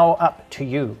is now up to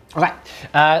you. Okay.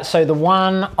 So the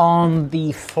one on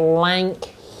the flank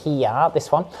here, this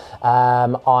one, I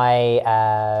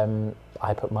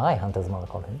put my hunter's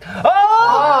mark on him.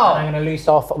 Oh! I'm going to loose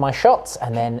off my shots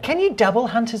and then. Can you double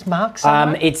hunter's mark? So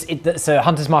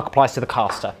hunter's mark applies to the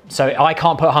caster. So I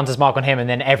can't put hunter's mark on him and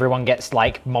then everyone gets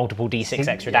like multiple d6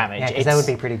 extra damage. Yeah, because that would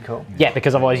be pretty cool. Yeah,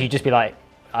 because otherwise you'd just be like,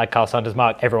 I cast hunter's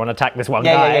mark. Everyone attack this one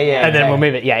guy, yeah, and then we'll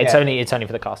move it. Yeah, it's Yeah. only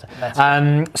for the caster.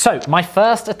 So my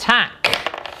first attack,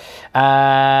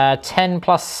 10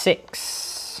 plus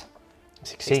 6,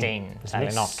 16.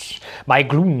 Sadly not. My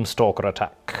Gloomstalker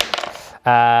attack.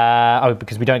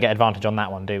 Because we don't get advantage on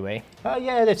that one, do we? Oh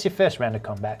yeah, that's your first round of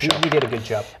combat. You did a good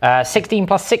job. 16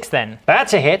 plus 6 then.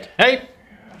 That's a hit. Hey.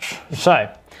 So.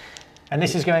 And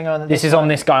this is going on. This is on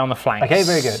this guy on the flank. Okay,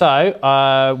 very good.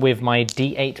 So, with my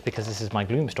D8, because this is my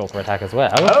Gloomstalker attack as well.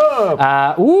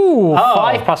 Oh!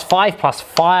 5 plus 5 plus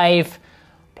 5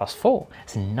 plus 4.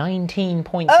 It's 19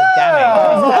 points of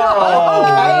damage.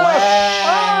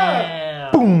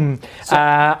 Boom!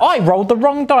 I rolled the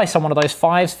wrong dice on one of those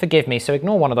 5s. Forgive me. So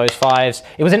ignore one of those 5s.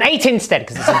 It was an 8 instead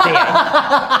because it's a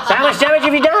D8. So how much damage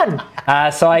have you done?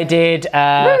 So I did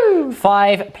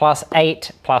 5 plus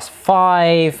 8 plus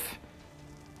 5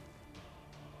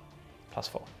 plus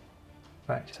 4.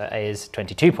 Right. So that is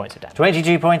 22 points of damage.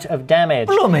 22 points of damage.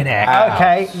 Blooming heck.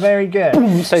 Okay, very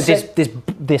good. So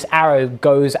this arrow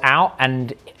goes out,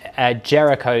 and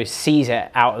Jericho sees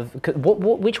it out of.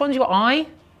 Which one's your eye?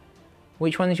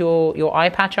 Which one's your eye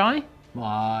patch eye?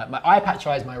 My eye patch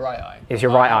eye is my right eye. It's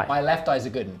your right eye. My left eye is a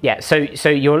good one. Yeah. So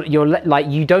you're like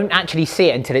you don't actually see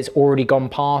it until it's already gone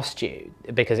past you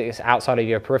because it's outside of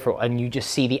your peripheral, and you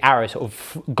just see the arrow sort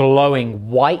of glowing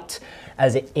white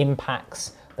as it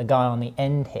impacts the guy on the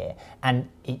end here, and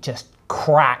it just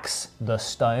cracks the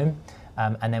stone.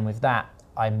 And then with that,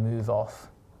 I move off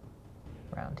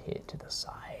around here to the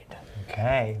side.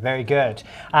 Okay, very good.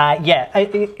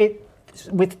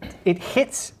 It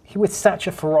hits with such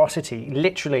a ferocity.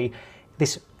 Literally,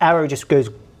 this arrow just goes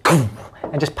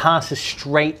and just passes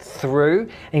straight through,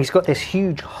 and he's got this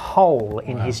huge hole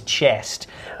in his chest,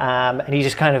 and he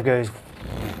just kind of goes,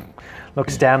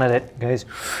 looks down at it, goes,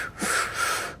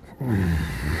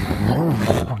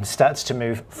 and starts to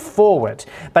move forward.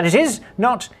 But it is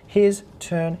not his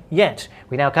turn yet.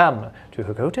 We now come to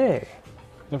Hakote.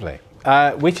 Lovely.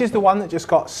 Which is the one that just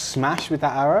got smashed with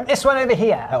that arrow? This one over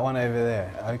here. That one over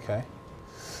there. Okay.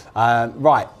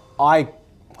 Right. 1, 2,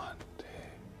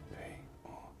 3,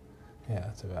 4. Yeah,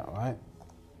 that's about right.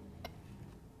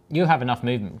 You have enough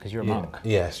movement because you're a monk.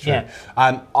 Yeah, it's true. Yeah.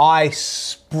 I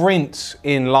sprint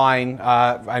in line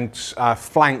and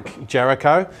flank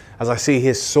Jericho as I see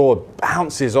his sword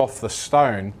bounces off the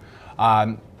stone.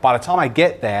 By the time I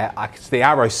get there, the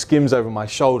arrow skims over my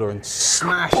shoulder and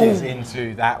smashes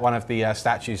into one of the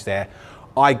statues there.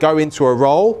 I go into a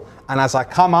roll, and as I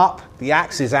come up, the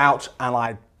axe is out, and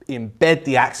I embed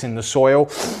the axe in the soil.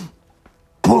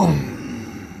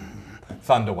 Boom!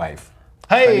 Thunder wave.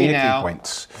 Hey, so now. 2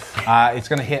 points. It's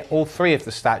going to hit all 3 of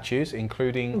the statues,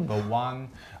 including the one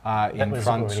in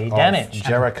front of damaged.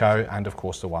 Jericho, and of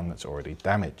course the one that's already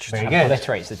damaged. Very It good.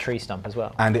 obliterates the tree stump as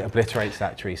well. And it obliterates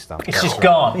that tree stump. It's just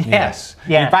gone. Yes.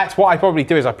 Yeah. In fact, what I probably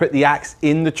do is I put the axe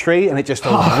in the tree, and it just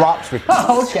erupts with.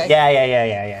 Okay.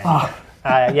 Yeah.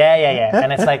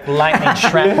 And it's like lightning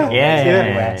shrapnel.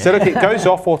 Yeah. So look, it goes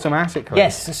off automatically.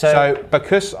 Yes, So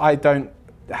because I don't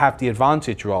have the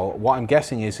advantage roll, what I'm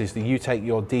guessing is that you take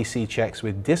your DC checks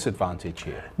with disadvantage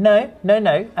here. No.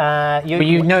 But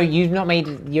you've not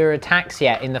made your attacks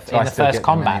yet in the I first still get them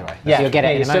combat. anyway. So you'll get it.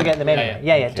 you in a still get moment. them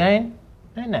anyway.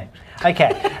 Yeah. No.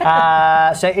 Okay.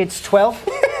 So it's 12.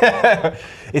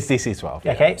 It's DC 12.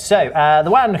 Yeah. Okay. So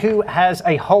the one who has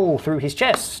a hole through his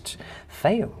chest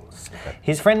fails.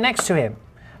 His friend next to him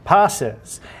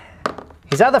passes.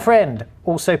 His other friend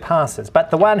also passes,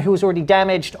 but the one who was already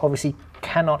damaged obviously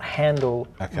cannot handle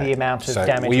the amount of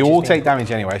damage. We all take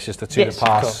damage anyway, it's just the two that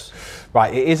pass.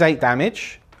 Right, it is 8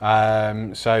 damage.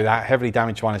 So that heavily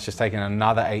damaged one is just taking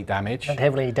another 8 damage. That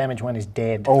heavily damaged one is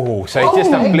dead. Oh, so it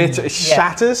just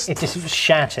shatters? It just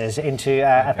shatters into,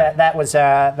 that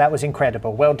was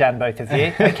incredible. Well done, both of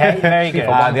you. Okay, very good.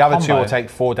 The other two will take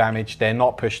 4 damage. They're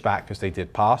not pushed back because they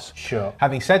did pass. Sure.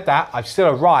 Having said that, I've still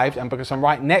arrived, and because I'm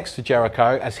right next to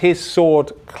Jericho, as his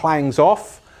sword clangs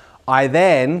off, I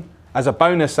then, as a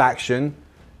bonus action,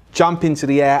 jump into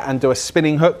the air and do a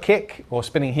spinning hook kick or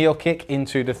spinning heel kick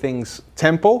into the thing's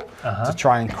temple to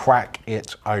try and crack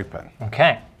it open.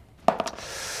 Okay.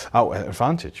 Oh,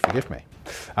 advantage, forgive me.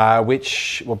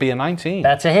 Which will be a 19.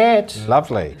 That's a hit.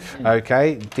 Lovely.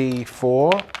 Okay,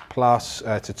 D4 plus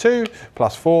to 2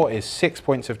 plus 4 is 6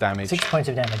 points of damage. 6 points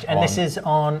of damage. And this is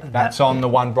on... That's on the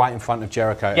one right in front of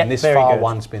Jericho. Yep, and this far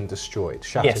one's been destroyed,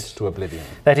 shattered to oblivion.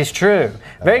 That is true.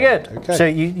 Very good. Okay. So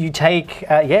you take...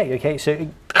 okay, so...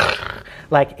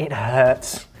 Like, it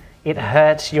hurts. It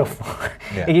hurts your...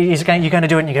 You're going to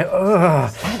do it and you go, oh.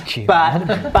 Thank you.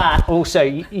 But also,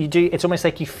 you do... It's almost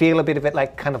like you feel a bit of it,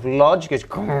 like, kind of lodge. It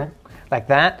goes... like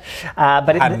that.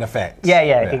 But had an effect.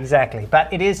 Yeah, exactly.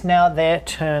 But it is now their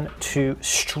turn to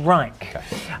strike.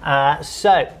 Okay.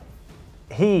 So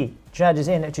he charges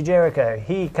in to Jericho.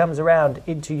 He comes around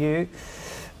into you.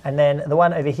 And then the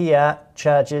one over here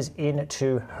charges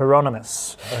into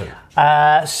Hieronymus.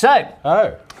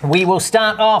 We will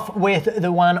start off with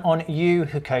the one on you,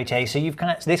 Hakote. So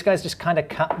this guy's just kind of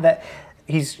cut that.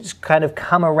 He's just kind of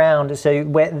come around, so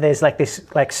where there's like this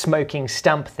smoking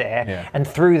stump there, and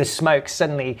through the smoke,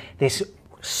 suddenly this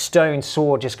stone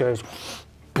sword just goes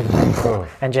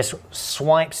and just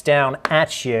swipes down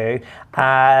at you.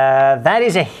 That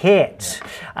is a hit.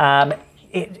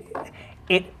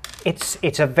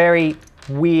 It's a very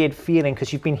weird feeling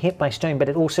because you've been hit by stone, but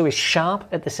it also is sharp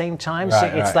at the same time.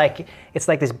 It's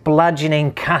like this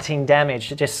bludgeoning, cutting damage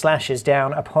that just slashes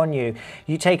down upon you.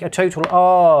 You take a total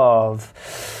of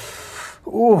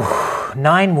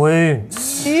 9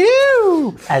 wounds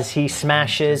as he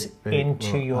smashes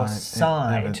into your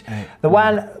side. The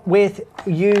one with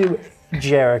you,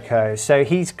 Jericho. So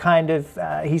he's kind of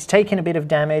he's taken a bit of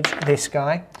damage, this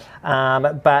guy,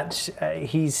 but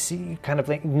he's kind of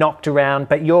like knocked around,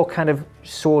 but your kind of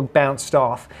sword bounced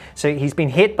off. So he's been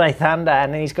hit by thunder,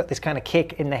 and then he's got this kind of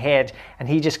kick in the head, and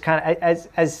he just kind of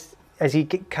as he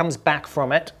comes back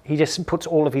from it, he just puts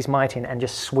all of his might in and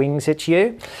just swings at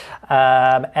you,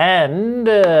 and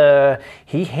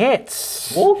he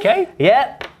hits. Okay.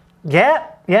 Yeah,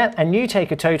 and you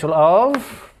take a total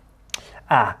of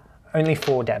only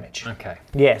 4 damage. Okay.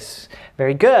 Yes,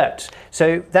 very good.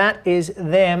 So that is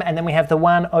them, and then we have the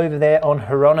one over there on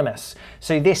Hieronymus.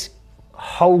 So this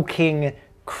hulking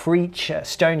creature,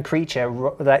 stone creature,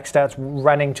 that starts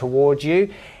running towards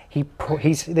you.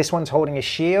 This one's holding a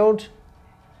shield.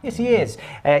 Yes, he is.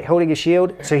 Holding a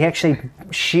shield. So he actually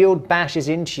shield bashes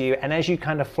into you, and as you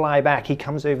kind of fly back, he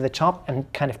comes over the top and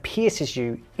kind of pierces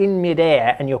you in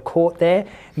midair, and you're caught there.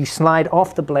 You slide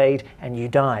off the blade, and you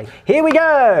die. Here we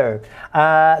go.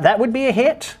 That would be a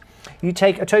hit. You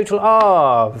take a total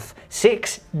of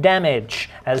 6 damage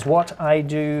as what I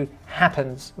do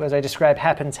happens, as I describe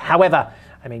happens. However,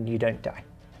 I mean, you don't die.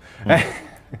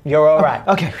 You're all right.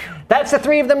 Okay. That's the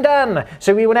 3 of them done.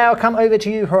 So we will now come over to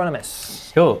you,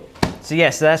 Hieronymus. Cool. So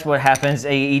yes, so that's what happens.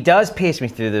 He does pierce me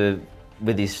through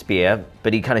with his spear,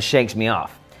 but he kind of shakes me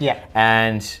off. Yeah.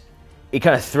 And he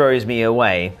kind of throws me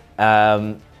away.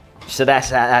 So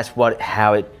that's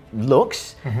how it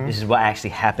looks. Mm-hmm. This is what actually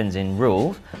happens in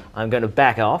rules. I'm going to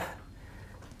back off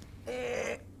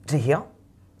to here.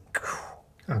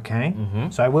 Okay. Mm-hmm.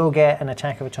 So I will get an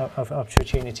attack of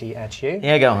opportunity at you.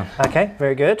 Yeah, go on. Okay,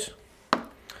 very good.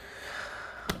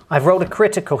 I've rolled a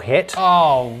critical hit.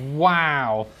 Oh,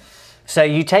 wow. So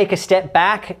you take a step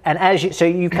back, and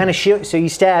you kind of shoot, so you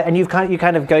stare, and you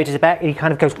kind of go to the back, and he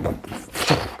kind of goes,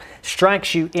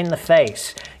 strikes you in the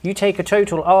face. You take a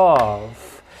total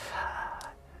of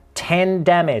 10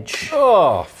 damage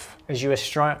as you are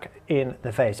struck in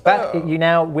the face. But you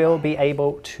now will be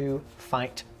able to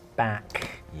fight back.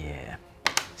 Yeah.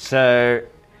 So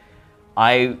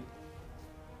I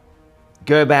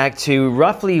go back to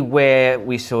roughly where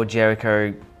we saw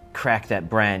Jericho crack that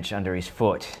branch under his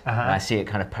foot. And I see it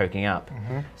kind of poking up.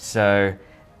 Mm-hmm. So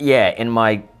yeah,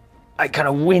 I kind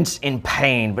of wince in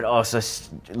pain, but also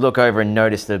look over and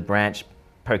notice the branch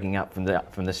poking up from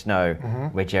the snow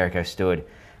where Jericho stood.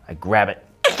 I grab it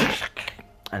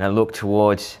and I look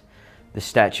towards the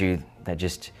statue that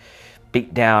just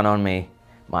beat down on me.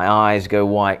 My eyes go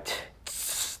white.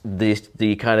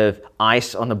 the kind of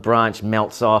ice on the branch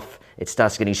melts off. It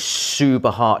starts getting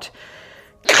super hot.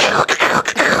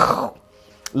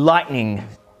 Lightning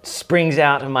springs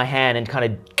out of my hand and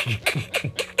kind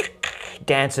of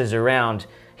dances around,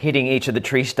 hitting each of the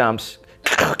tree stumps,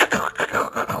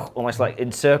 almost like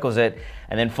encircles it,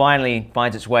 and then finally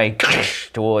finds its way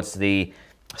towards the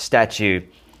statue.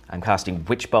 I'm casting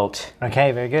Witch Bolt.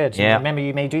 Okay, very good. Yeah. Remember,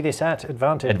 you may do this at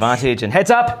advantage. Advantage, and heads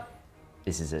up!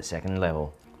 This is at 2nd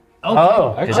level.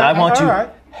 Oh, Because I want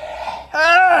to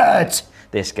hurt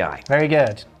this guy. very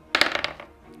good.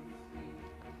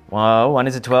 Well, one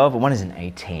is a 12, and one is an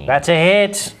 18. That's a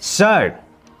hit. So,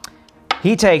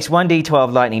 he takes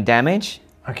 1d12 lightning damage,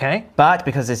 Okay. but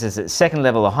because this is at 2nd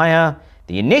level or higher,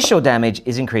 the initial damage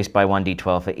is increased by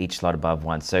 1d12 for each slot above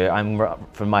 1. So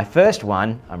for my first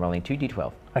one, I'm rolling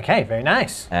 2d12. Okay, very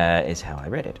nice. Is how I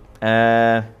read it.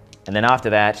 And then after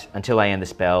that, until I end the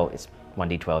spell, it's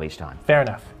 1d12 each time. Fair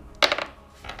enough.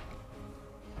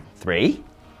 3.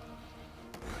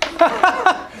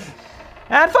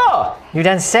 And 4. You've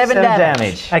done 7 7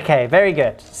 damage. damage. Okay, very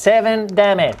good. 7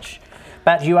 damage.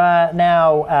 But you are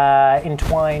now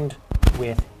entwined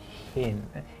with him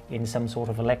in some sort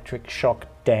of electric shock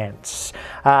dance.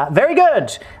 Very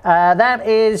good. That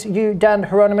is you done,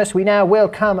 Hieronymus. We now will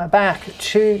come back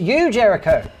to you,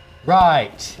 Jericho.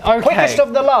 Right. Okay. Quickest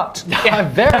of the lot. Yeah,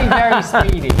 very, very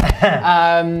speedy.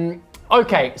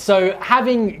 Okay, so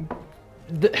having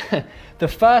the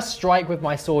first strike with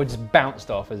my sword just bounced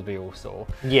off, as we all saw.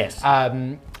 Yes.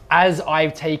 As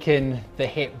I've taken the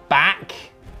hit back,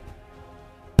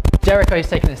 Jericho's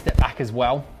taken a step back as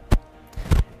well.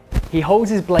 He holds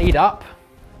his blade up,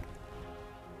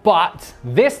 but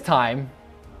this time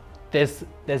there's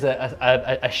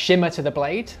a shimmer to the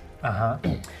blade.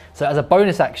 So as a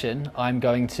bonus action, I'm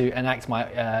going to enact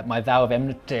my my vow of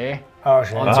enmity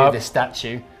onto this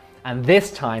statue, and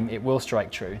this time it will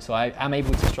strike true. So I am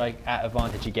able to strike at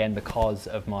advantage again because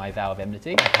of my vow of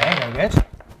enmity. Okay, very good.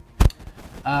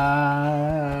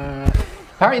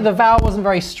 Apparently the vow wasn't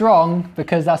very strong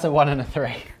because that's a 1 and a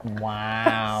 3.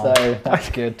 Wow. So that's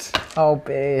good. Oh,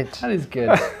 bitch. That is good.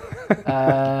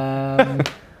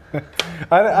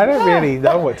 I don't really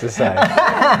know what to say.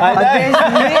 There's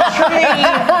literally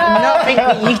nothing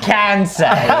that you can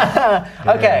say.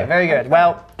 Okay, very good.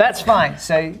 Well, that's fine.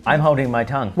 So, I'm holding my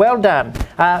tongue. well done.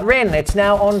 Rin, it's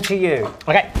now on to you.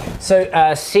 Okay,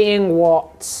 so seeing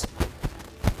what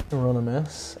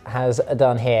Hieronymus has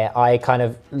done here, I kind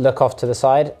of look off to the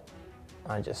side.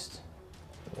 I just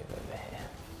move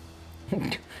over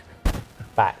here.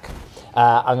 Back.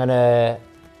 I'm going to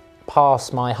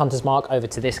pass my hunter's mark over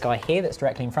to this guy here that's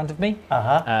directly in front of me.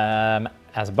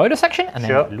 As a bonus action, and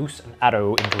then loose an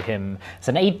arrow into him. It's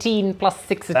an 18 plus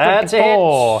 6 is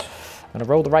 24. I'm going to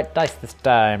roll the right dice this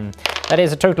time. That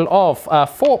is a total of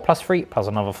 4 plus 3 plus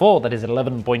another 4. That is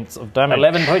 11 points of damage.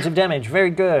 11 points of damage, very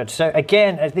good. So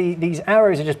again, these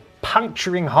arrows are just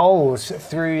puncturing holes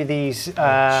through these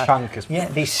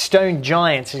these stone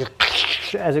giants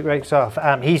as it breaks off.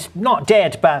 He's not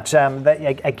dead, but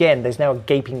again, there's now a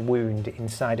gaping wound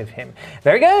inside of him.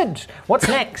 Very good. What's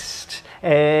next?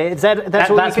 That's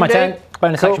all That's you my can do? turn.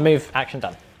 Bonus Cool. action move. Action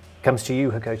done. Comes to you,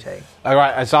 Hakote. All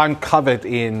right, as I'm covered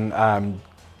in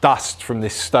dust from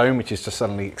this stone, which has just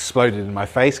suddenly exploded in my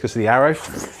face because of the arrow,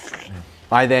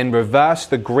 I then reverse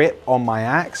the grip on my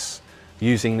axe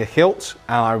using the hilt,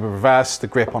 and I reverse the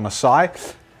grip on the side,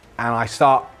 and I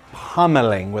start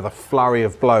pummeling with a flurry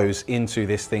of blows into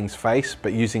this thing's face,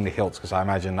 but using the hilts because I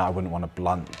imagine that I wouldn't want to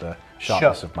blunt the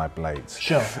sharpness of my blades.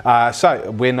 Sure.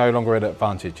 So we're no longer at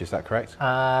advantage, is that correct?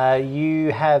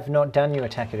 You have not done your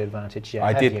attack at advantage yet.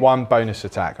 I have did you? one bonus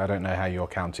attack. I don't know how you're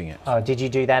counting it. Oh, did you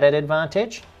do that at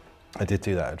advantage? I did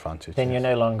do that at advantage. Then yes.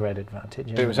 you're no longer at advantage.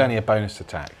 But it was only a bonus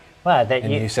attack. Well, that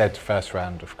And you said first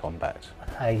round of combat.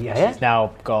 yeah.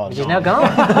 Now gone. She's now gone.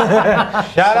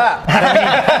 Shut up!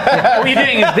 All you're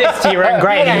doing is this to your own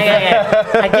grave.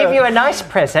 I give you a nice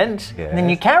present, and then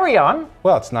you carry on.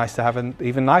 Well, it's nice to have an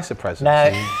even nicer present.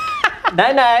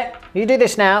 No. No. You do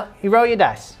this now. You roll your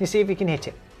dice. You see if you can hit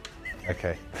it.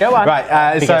 Okay. Go on.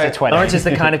 Right, Because it's 20. Lawrence is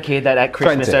the kind of kid that at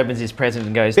Christmas 20. opens his present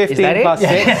and goes, 15 is that it? plus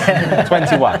 6,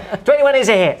 21. 21 is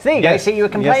a hit. There you go. Yes, See, you were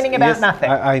complaining about nothing.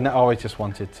 I know, I just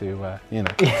wanted to, you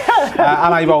know. And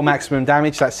I roll maximum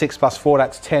damage. That's 6 plus 4.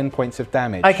 That's 10 points of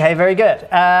damage. Okay, very good.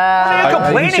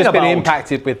 He's just been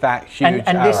impacted with that huge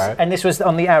arrow. And this was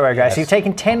on the arrow, guys. Yes. So you've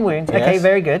taken 10 wounds. Yes. Okay,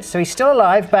 very good. So he's still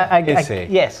alive, but Is he?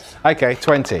 yes. Okay,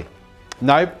 20.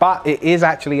 No, but it is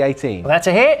actually 18. Well, that's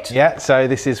a hit. Yeah, so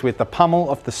this is with the pummel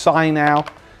of the sai now.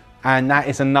 and that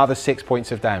is another 6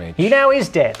 points of damage. He now is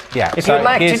dead. Yeah. If so you'd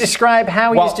like to his- describe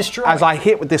how he well, is destroyed. As I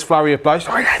hit with this flurry of blows,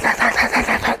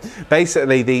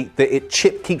 basically it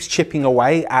keeps chipping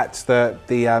away at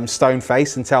the stone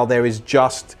face until there is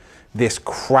just this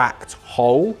cracked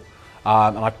hole,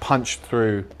 and I punch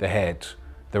through the head.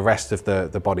 The rest of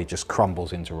the body just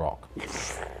crumbles into rock.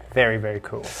 Very, very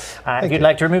cool. If you'd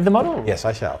like to remove the model. Yes,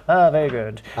 I shall. Ah, very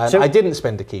good. I didn't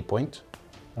spend a key point.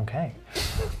 Okay.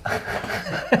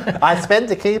 I spent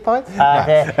a key point?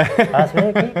 That's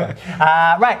very key.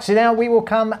 Right, so now we will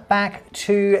come back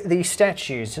to the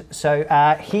statues. So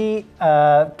he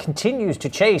continues to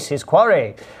chase his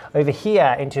quarry over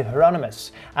here into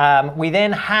Hieronymus. We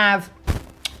then have,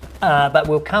 but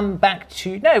we'll come back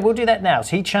to, no, we'll do that now.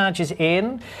 So he charges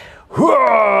in. He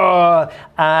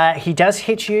does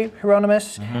hit you,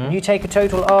 Hieronymus. You take a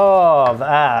total of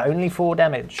only 4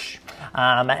 damage.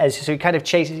 So he kind of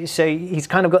chases, so he's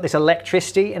kind of got this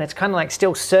electricity and it's kind of like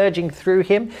still surging through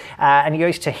him, and he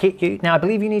goes to hit you. Now I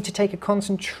believe you need to take a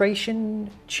concentration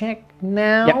check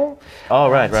now. Yep. Oh,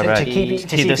 right. To keep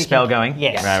the spell going?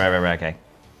 Yes. Right, okay.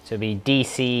 So it'd be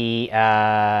DC,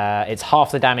 it's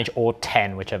half the damage or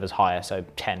 10, whichever's higher, so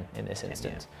 10 in this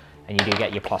instance. And you do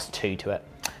get your +2 to it.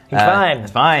 He's fine.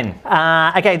 It's fine.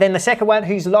 Okay, then the second one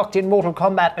who's locked in mortal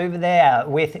combat over there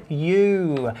with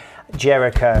you,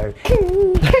 Jericho.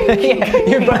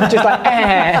 You're both just like,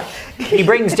 eh. He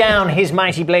brings down his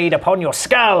mighty blade upon your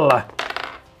skull.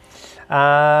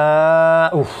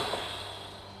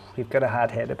 You've got a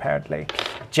hard head, apparently.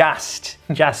 Just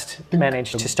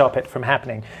managed to stop it from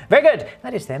happening. Very good.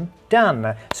 That is them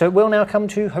done. So we'll now come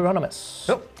to Hieronymus.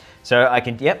 Cool. So I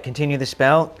can, continue the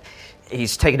spell.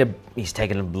 He's taken a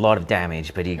lot of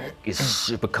damage, but he is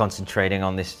super concentrating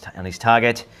on his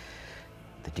target.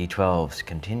 The D12s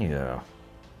continue.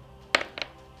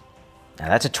 Now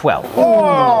that's a 12.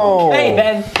 Oh! Hey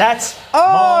Ben, that's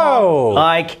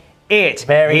Like it.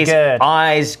 Very good. His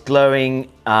eyes glowing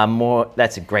more.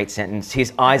 That's a great sentence.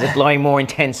 His eyes are glowing more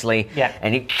intensely. Yeah.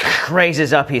 And he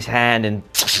raises up his hand and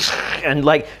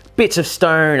like bits of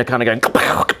stone are kind of going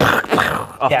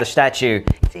off the statue.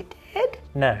 Is it dead?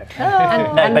 No.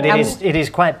 No, but it is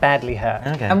quite badly hurt.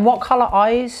 Okay. And what colour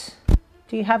eyes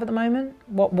do you have at the moment?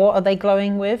 What are they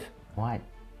glowing with? White.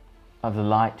 Of the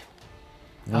light.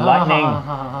 The lightning.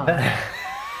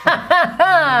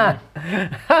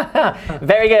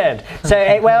 Very good. So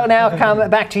it will now come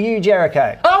back to you,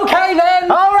 Jericho. Okay then.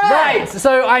 All right. Right.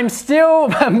 So I'm still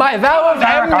my vow of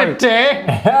enmity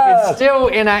is still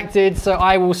enacted. So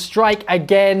I will strike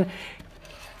again,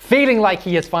 feeling like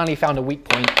he has finally found a weak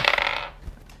point.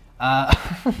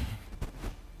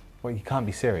 Well, you can't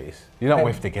be serious. You're not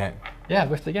whiffed again. Yeah,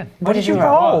 whiffed again. What did you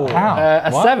roll? How?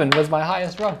 A 7 was my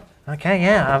highest roll. Okay,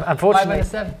 yeah, unfortunately. 5 and a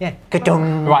 7. Yeah.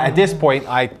 Ka-dum. Right, at this point,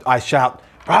 I shout,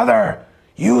 "Brother,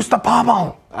 use the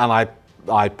pommel!" And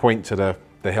I point to the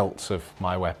hilts of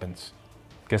my weapons,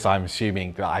 because I'm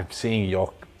assuming that I'm seeing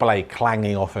your blade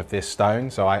clanging off of this stone,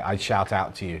 so I shout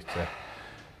out to you to...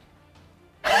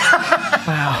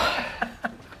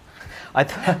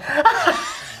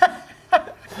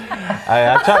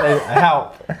 I'm trying to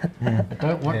help. I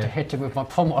don't want to hit him with my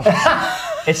pommel.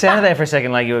 It sounded there for a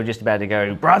second like you were just about to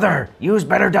go, "Brother, use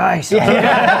better dice."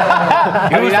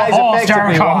 That is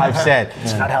effectively what I've said.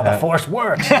 That's not how the Force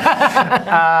works.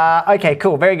 Okay,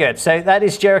 cool, very good. So that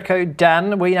is Jericho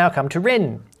done. We now come to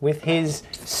Rin with his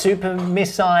super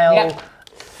missile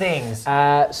things.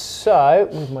 So,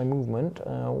 with my movement,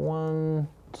 1,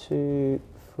 2,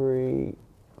 3,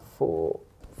 4,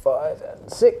 5,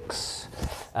 and 6.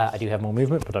 I do have more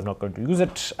movement, but I'm not going to use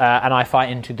it. And I fight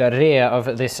into the rear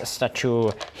of this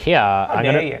statue here. I'm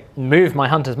going to move my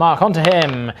hunter's mark onto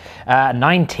him.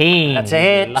 19. That's a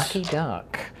hit. Lucky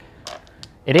duck.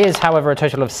 It is, however, a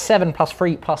total of 7 plus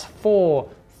 3 plus 4.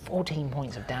 14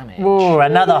 points of damage. Ooh,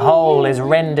 another hole is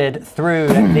rendered through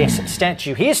this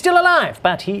statue. He is still alive,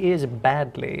 but he is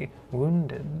badly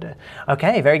wounded.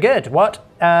 Okay, very good. What?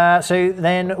 So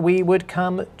then we would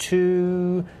come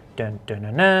to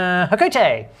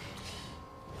Hakote.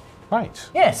 Right.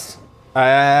 Yes.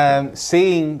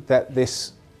 Seeing that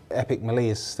this epic melee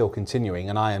is still continuing,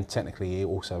 and I am technically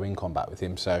also in combat with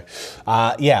him, so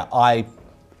I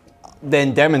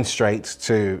then demonstrate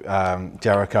to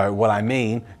Jericho what I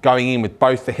mean. Going in with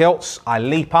both the hilts, I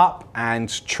leap up and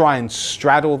try and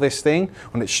straddle this thing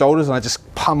on its shoulders, and I just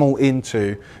pummel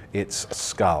into its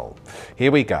skull.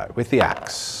 Here we go with the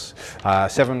axe.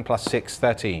 7 plus 6,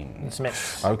 13. It's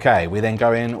missed. Okay, we then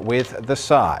go in with the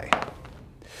sai.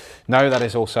 No, that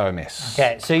is also a miss.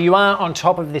 Okay, so you are on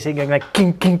top of this thing going like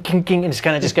king, king, king, king, and it's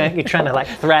kind of just going, you're trying to like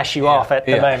thrash you off at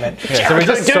the moment. Yeah. So we're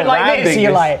just do it like this,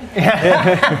 you're like.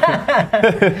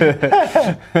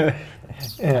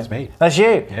 That's me. That's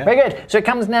you. Yeah. Very good. So it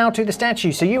comes now to the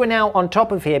statue. So you are now on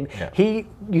top of him. Yeah.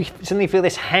 You suddenly feel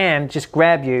this hand just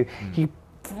grab you. He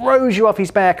throws you off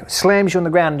his back, slams you on the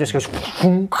ground, and just goes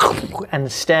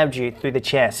and stabs you through the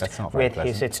chest. That's not very with his.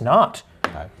 pleasant. It's not.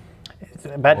 No.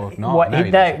 But Or not. No,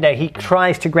 he no, he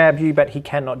tries to grab you, but he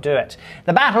cannot do it.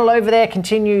 The battle over there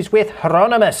continues with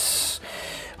Hieronymus.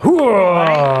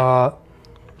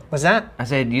 What's that? I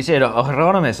said, you said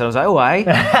Hieronymus. I was like, oh, aye.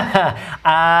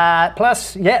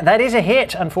 Plus, yeah, that is a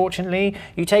hit, unfortunately.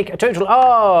 You take a total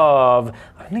of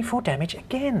only 4 damage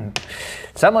again.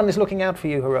 Someone is looking out for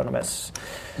you, Hieronymus.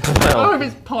 Oh,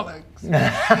 it's Pollux.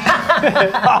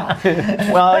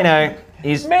 Well, you know,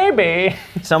 he's Maybe.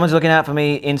 someone's looking out for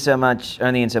me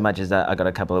only in so much as that I got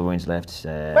a couple of wounds left. So.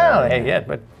 Well, yeah,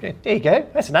 but there you go.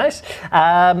 That's nice.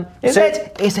 Is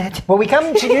it? Well, we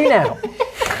come to you now.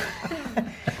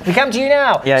 We come to you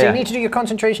now. Yeah, so yeah. you need to do your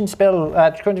concentration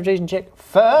concentration check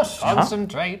first.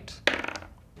 Concentrate.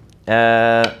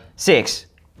 6.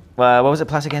 What was it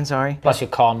plus again, sorry? Plus your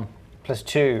con. Plus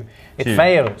 2. It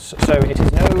fails, so it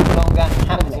is no longer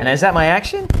happening. And is that my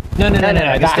action? No.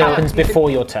 That still- happens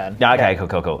before your turn. Yeah, okay,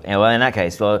 cool. Yeah, well, in that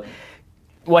case, well,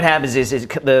 what happens is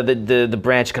the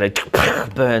branch kind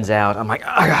of burns out. I'm like,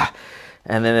 ah!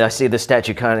 And then I see the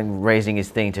statue kind of raising his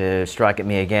thing to strike at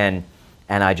me again.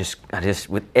 And I just,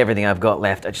 with everything I've got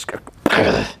left, I just go,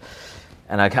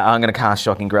 and I'm going to cast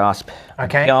Shocking Grasp.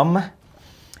 Okay.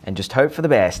 And just hope for the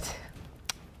best.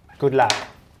 Good luck.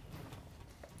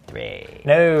 3.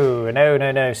 No.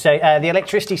 So the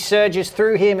electricity surges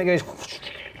through him. It goes,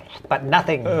 but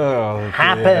nothing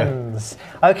happens.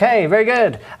 Okay, very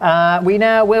good. We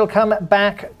now will come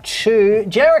back to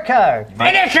Jericho.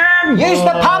 Finish him! Use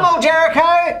the pummel,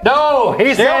 Jericho! No,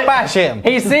 he Still bash him.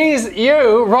 He sees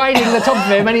you riding the top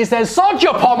of him and he says, "Sod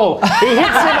your pommel!" He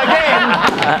hits him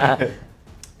again.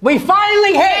 We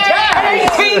finally hit!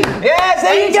 18! Yes,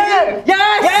 there you go!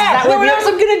 Yes! Yes! You know what else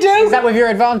I'm gonna do? Is that with your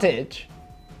advantage?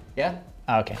 Yeah.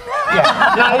 Oh, okay.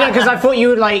 No, because I thought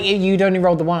you'd only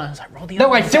rolled the one. I was like, roll the other.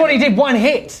 No, I still only did 1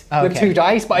 hit with Okay. 2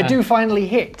 dice, but I do finally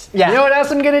hit. Yeah. You know what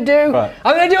else I'm gonna do? What?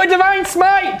 I'm gonna do a Divine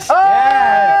Smite! Oh!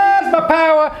 That's my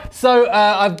power! So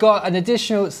I've got an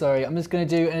additional, I'm just gonna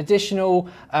do an additional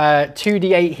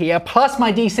 2d8 here, plus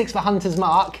my d6 for Hunter's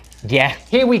Mark. Yeah.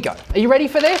 Here we go. Are you ready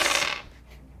for this?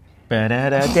 Like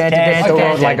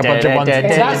a bunch of ones. So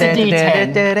that's a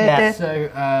d10. Yeah.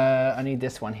 So I need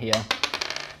this one here.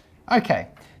 Okay,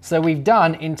 so we've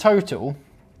done in total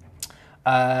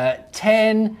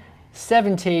 10,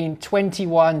 17,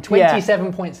 21,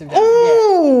 27 points of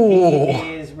damage.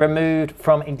 He is removed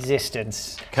from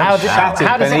existence. How does it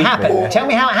happen? Tell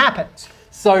me how it happens.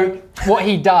 So what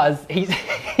he does, he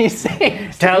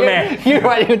sings. Tell me. You're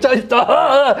right, with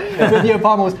your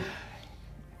pummels.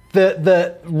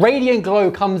 The radiant glow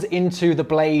comes into the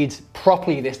blade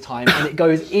properly this time, and it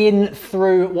goes in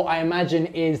through what I imagine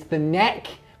is the neck,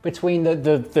 between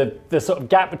the sort of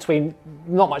gap between,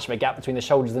 not much of a gap between the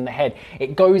shoulders and the head.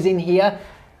 It goes in here,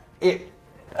 it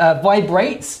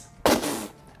vibrates,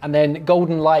 and then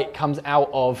golden light comes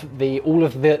out of all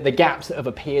of the gaps that have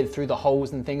appeared through the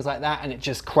holes and things like that, and it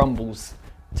just crumbles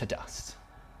to dust.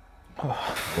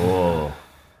 Whoa.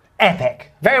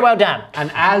 Epic. Very well done.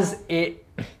 And as it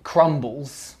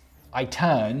crumbles, I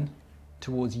turn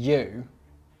towards you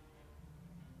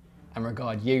and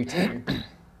regard you two.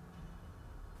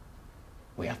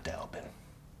 We have to help him.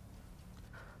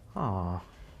 Aww.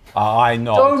 I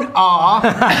nod. Don't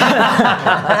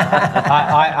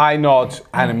I nod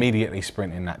and immediately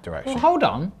sprint in that direction. Well, hold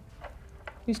on.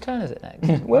 Whose turn is it next?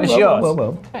 It's yours.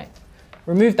 Okay.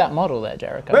 Remove that model there,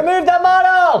 Jericho. Remove the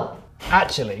model!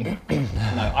 Actually,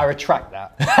 no, I retract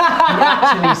that. He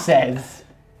actually says,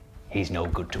 "He's no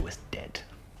good to us dead."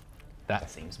 That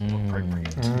seems more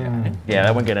appropriate. Yeah,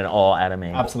 that wouldn't get an all out of me.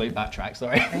 Absolute backtrack,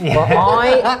 sorry.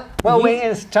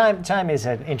 Time is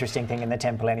an interesting thing in the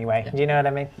temple anyway. Do you know what I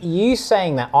mean? You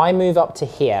saying that, I move up to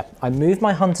here. I move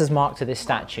my hunter's mark to this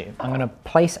statue. I'm going to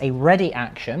place a ready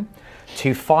action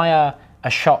to fire a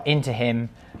shot into him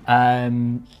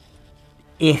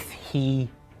if he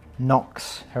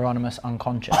knocks Hieronymus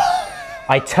unconscious.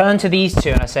 I turn to these two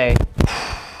and I say,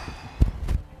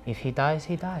 if he dies,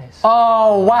 he dies.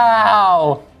 Oh,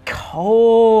 wow.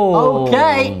 Cold.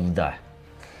 Okay.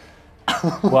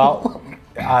 Well,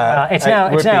 It's it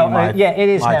now. would be Yeah, it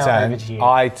is my now turn. over to you.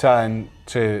 I turn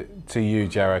to you,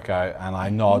 Jericho, and I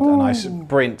nod and I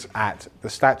sprint at the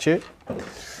statue.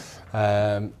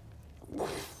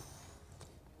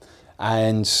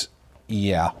 And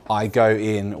yeah, I go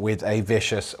in with a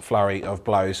vicious flurry of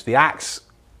blows. The axe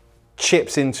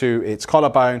chips into its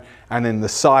collarbone, and then the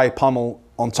side pommel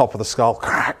on top of the skull,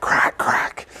 crack, crack,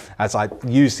 crack, as I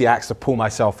use the axe to pull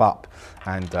myself up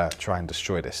and try and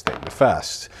destroy this thing. The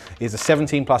first is a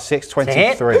 17 plus 6,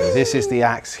 23. This is the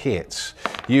axe hit.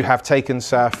 You have taken,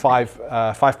 sir,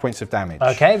 5 points of damage.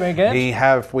 Okay, very good.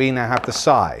 We now have the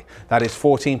sai. That is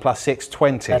 14 plus 6,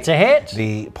 20. That's a hit.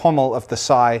 The pommel of the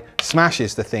sai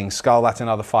smashes the thing's skull. That's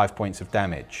another 5 points of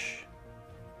damage.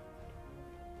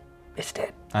 It's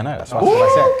dead. I know, that's what I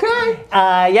said.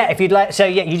 Okay. Yeah, if you'd like, so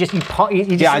yeah, you just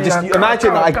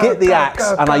imagine I get the axe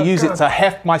and I use it to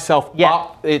heft myself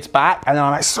up its back, and then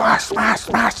I'm like smash, smash,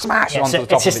 smash, smash onto the top of its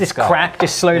skull. It's just this crack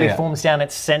just slowly forms down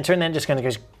its center, and then just kind of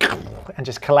goes and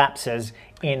just collapses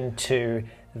into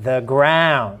the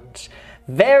ground.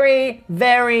 Very,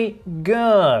 very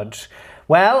good.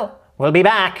 Well, we'll be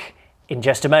back in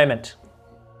just a moment.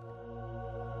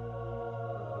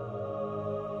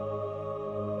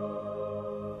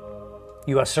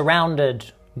 You are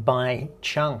surrounded by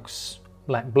chunks,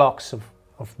 like blocks of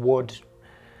wood,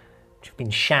 which have been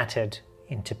shattered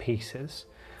into pieces.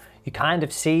 You kind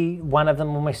of see one of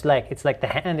them almost like, it's like the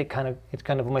hand, it kind of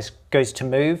almost goes to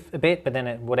move a bit, but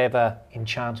then whatever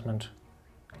enchantment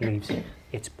leaves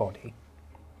its body.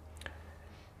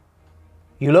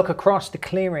 You look across the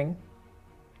clearing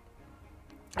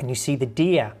and you see the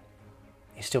deer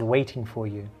is still waiting for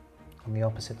you on the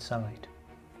opposite side.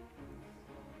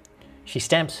 She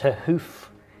stamps her hoof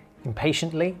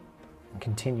impatiently and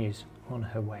continues on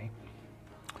her way.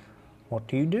 What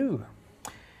do you do?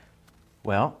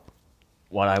 Well,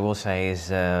 what I will say is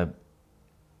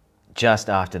just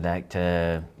after that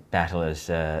battle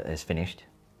is finished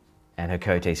and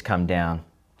Hakote's come down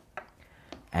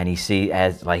and he sees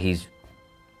as like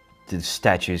the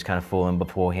statue's kind of fallen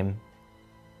before him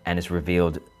and it's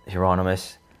revealed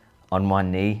Hieronymus on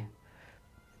one knee,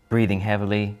 breathing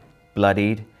heavily,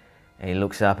 bloodied. And he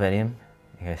looks up at him.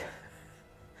 He goes,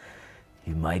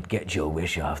 "You might get your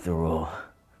wish after all."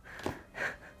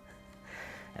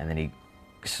 And then he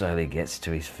slowly gets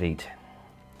to his feet.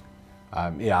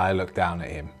 Yeah, I look down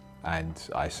at him and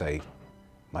I say,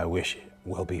 "My wish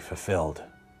will be fulfilled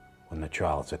when the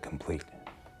trials are complete."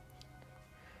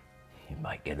 You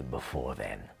might get it before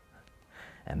then.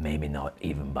 And maybe not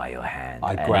even by your hand.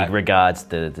 He regards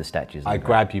the statues. I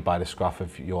grab you by the scruff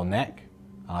of your neck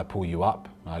and I pull you up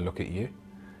and I look at you.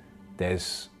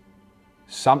 There's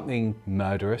something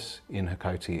murderous in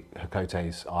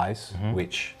Hakote's eyes,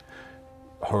 which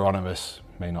Hieronymus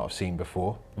may not have seen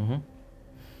before.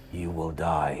 You will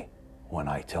die when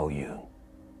I tell you,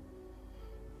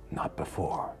 not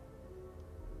before.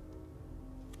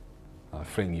 I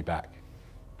fling you back.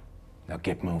 Now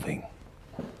get moving.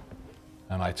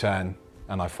 And I turn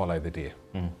and I follow the deer.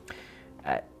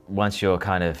 Once you're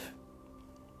kind of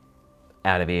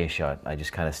out of earshot, I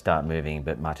just kind of start moving,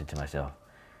 but mutter to myself,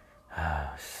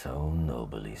 "So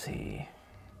noble is he."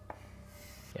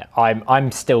 Yeah,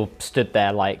 I'm still stood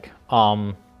there, like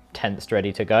arm tensed,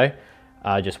 ready to go.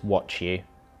 Just watch you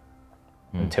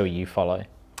until you follow.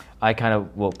 I kind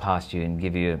of walk past you and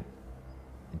give you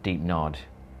a deep nod.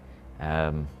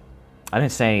 I don't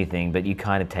say anything, but you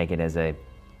kind of take it as a,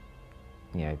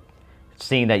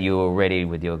 seeing that you're already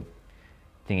with your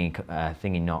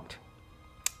thingy knocked,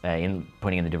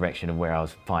 pointing in the direction of where I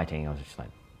was fighting. I was just like,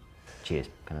 cheers,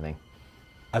 kind of thing.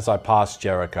 As I pass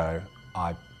Jericho,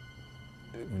 I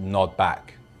nod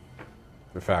back,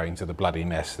 referring to the bloody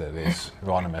mess that is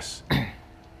Hieronymus.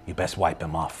 You best wipe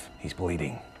him off. He's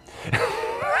bleeding.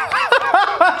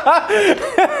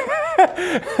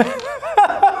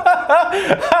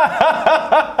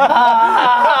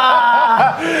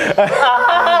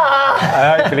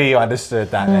 Hopefully you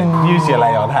understood that then. Use your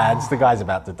lay on hands, the guy's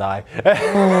about to die.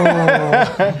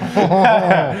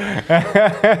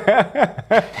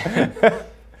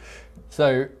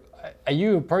 So, are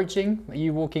you approaching? Are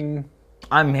you walking?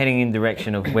 I'm heading in the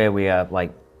direction of where we are,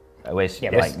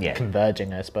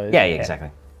 Converging, I suppose. Yeah, exactly.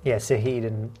 Yeah, Sahid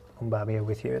and Umbabi are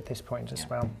with you at this point as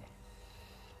well.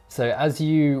 So as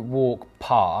you walk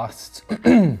past,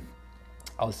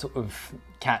 I'll sort of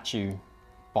catch you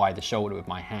by the shoulder with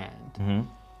my hand.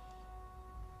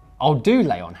 I'll do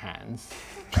lay on hands.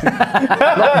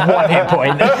 One hit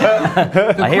point.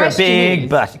 I hear a big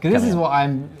but. Because this is what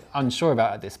I'm unsure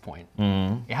about at this point.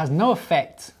 It has no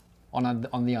effect on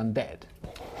the undead.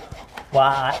 Well,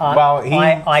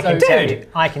 I can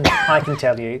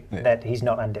tell you that he's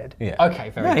not undead. Yeah. Okay,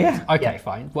 very good. Okay,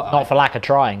 fine. Well, Not for lack of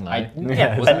trying, though.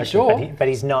 wasn't sure. But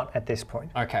he's not at this point.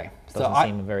 Okay, Doesn't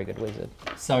seem a very good wizard.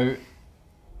 So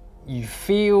you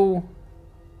feel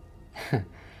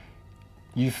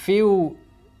You feel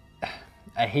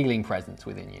a healing presence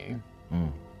within you.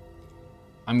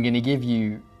 I'm going to give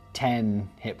you 10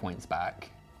 hit points back.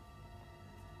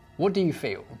 What do you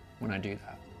feel when I do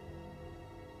that?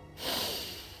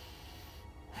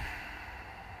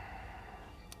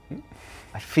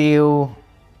 I feel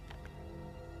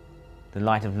the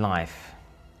light of life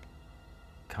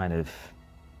kind of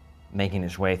making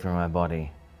its way through my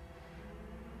body.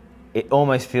 It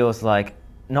almost feels like,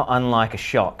 not unlike a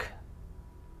shock,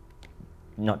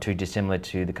 not too dissimilar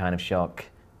to the kind of shock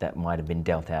that might have been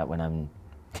dealt out when I'm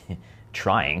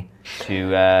trying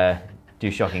to do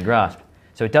shocking grasp.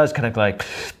 So it does kind of like,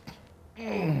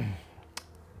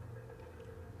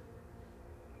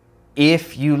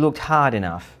 if you looked hard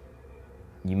enough,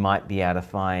 you might be able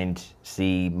to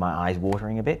see my eyes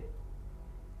watering a bit.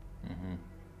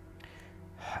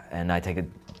 And I take a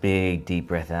big deep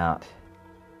breath out.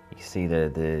 You see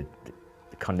the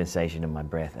condensation of my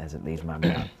breath as it leaves my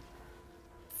mouth.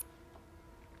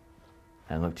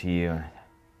 And I look to you and I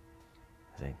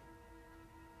say,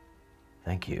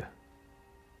 thank you.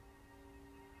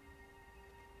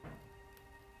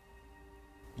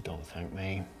 Don't thank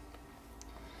me.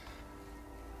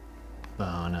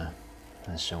 Varna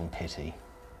has shown pity.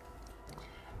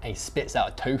 He spits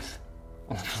out a tooth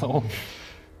on the floor.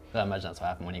 I imagine that's what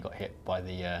happened when he got hit by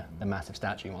the massive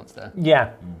statue monster.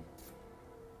 Yeah.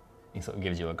 He sort of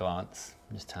gives you a glance,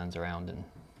 just turns around and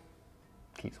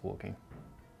keeps walking.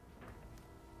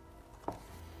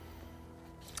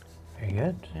 Very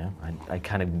good. Yeah, I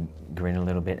kind of grin a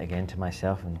little bit again to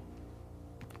myself and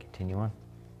continue on.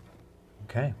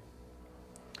 Okay.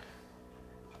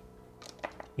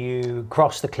 You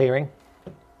cross the clearing.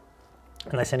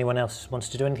 Unless anyone else wants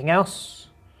to do anything else,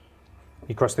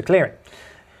 you cross the clearing.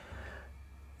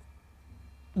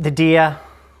 The deer,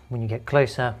 when you get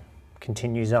closer,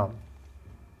 continues on.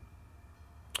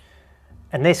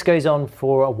 And this goes on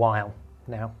for a while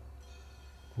now.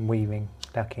 Weaving,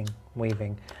 ducking,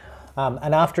 weaving.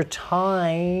 And after a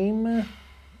time,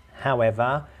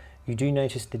 however, you do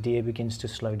notice the deer begins to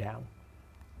slow down.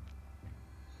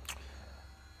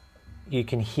 You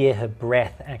can hear her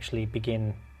breath actually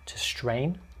begin to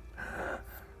strain.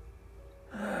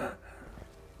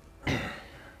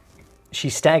 She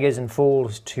staggers and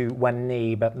falls to one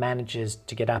knee, but manages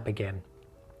to get up again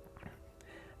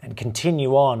and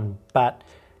continue on, but,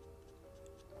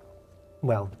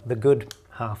 well, the good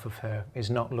half of her is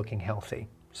not looking healthy,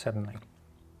 suddenly.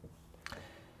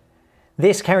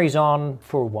 This carries on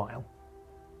for a while.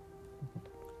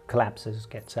 Collapses,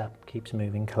 gets up, keeps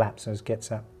moving, collapses,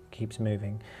 gets up, keeps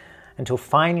moving, until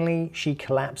finally she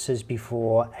collapses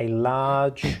before a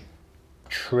large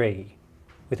tree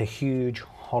with a huge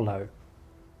hollow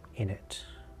in it.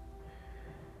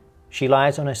 She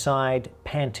lies on her side,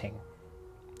 panting.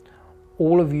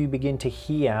 All of you begin to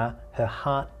hear her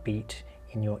heartbeat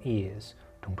in your ears.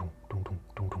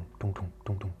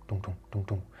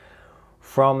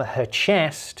 From her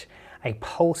chest, a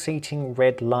pulsating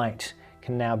red light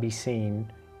can now be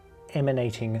seen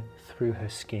emanating through her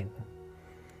skin.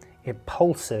 It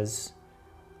pulses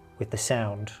with the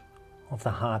sound of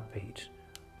the heartbeat.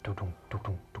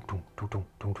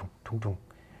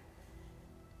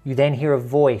 You then hear a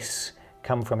voice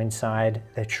come from inside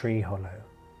the tree hollow.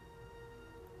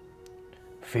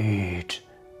 Feed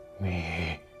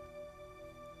me.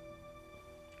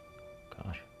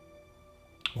 Gosh.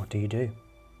 What do you do?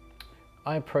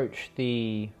 I approach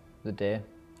the deer.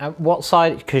 What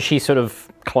side? Because she sort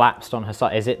of collapsed on her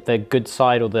side. Is it the good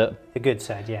side or the... The good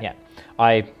side, yeah. Yeah.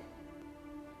 I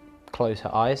close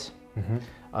her eyes.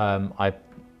 I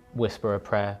whisper a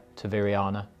prayer to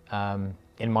Viriana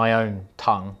in my own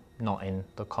tongue, not in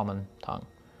the common tongue.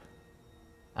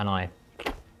 And I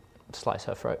slice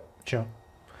her throat. Sure.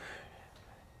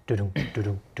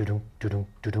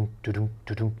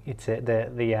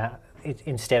 It's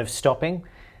instead of stopping,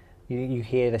 you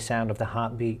hear the sound of the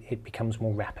heartbeat. It becomes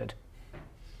more rapid.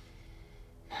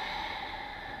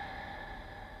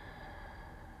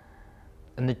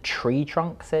 And the tree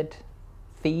trunk said,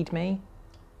 "Feed me."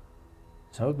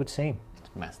 So it would seem. It's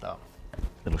messed up.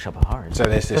 Little shop of horrors. So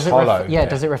there's this hollow.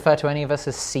 Does it refer to any of us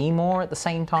as Seymour at the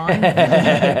same time?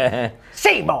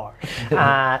 Seymour!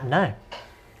 No.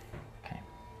 Okay.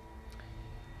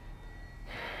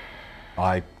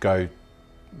 I go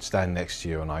stand next to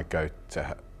you and I go to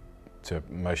her, to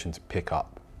motion to pick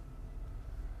up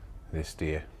this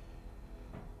deer.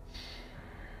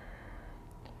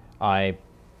 I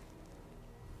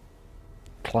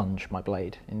plunge my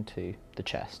blade into the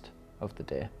chest of the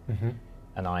deer,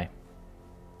 and I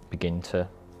begin to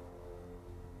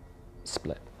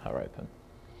split her open.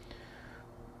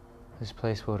 This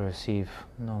place will receive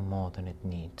no more than it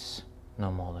needs,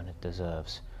 no more than it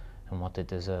deserves, and what it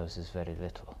deserves is very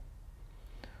little.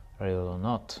 Real or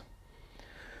not,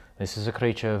 this is a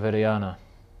creature of Iriana.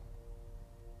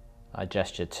 I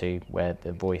gesture to where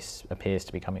the voice appears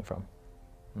to be coming from,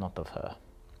 not of her.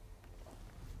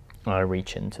 I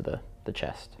reach into the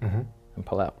chest and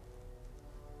pull out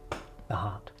The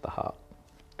heart. the heart.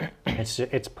 This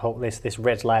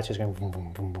red light is going boom,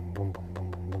 boom, boom, boom, boom, boom,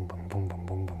 boom, boom, boom, boom, boom,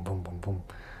 boom, boom, boom, boom, boom.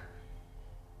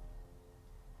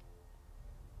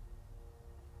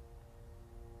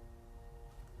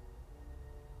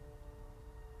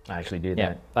 I actually do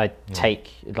Yeah, that. I take,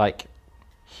 like,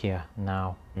 here,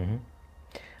 now.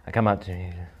 I come up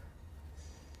to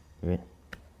you.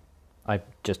 I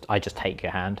just take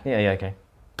your hand. Yeah, okay.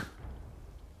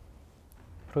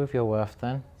 Prove your worth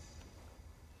then.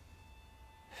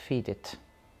 Feed it.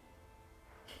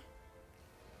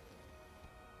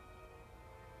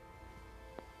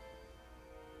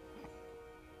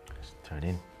 Just throw it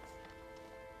in.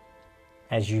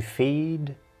 As you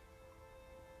feed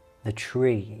the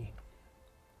tree,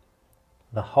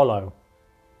 the hollow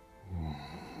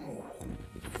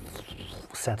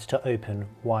starts to open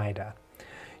wider.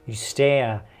 You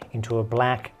stare into a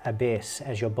black abyss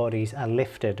as your bodies are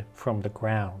lifted from the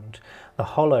ground. The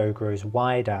hollow grows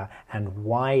wider and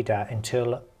wider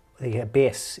until the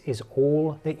abyss is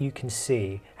all that you can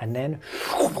see, and then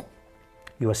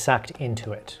you are sucked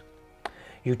into it.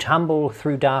 You tumble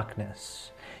through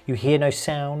darkness. You hear no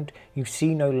sound, you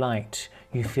see no light,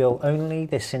 you feel only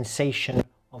the sensation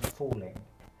of falling,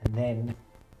 and then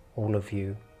all of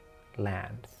you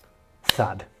land.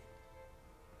 Thud.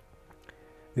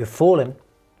 You have fallen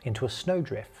into a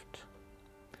snowdrift.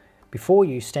 Before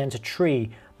you stands a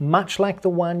tree much like the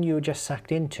one you were just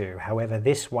sucked into, however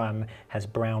this one has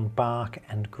brown bark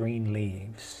and green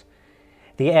leaves.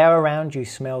 The air around you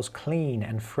smells clean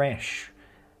and fresh,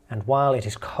 and while it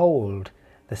is cold,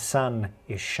 the sun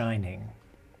is shining.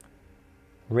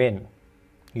 Rin,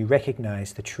 you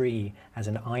recognize the tree as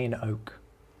an iron oak,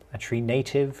 a tree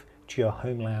native to your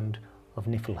homeland of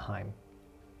Niflheim.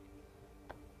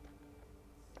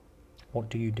 What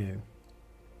do you do?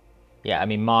 Yeah, I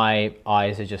mean, my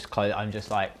eyes are just closed. I'm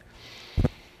just like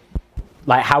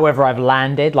however I've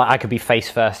landed, like I could be face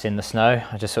first in the snow.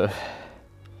 I just sort of...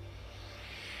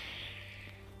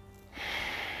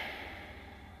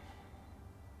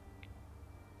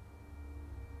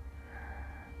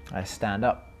 I stand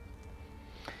up.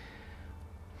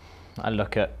 I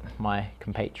look at my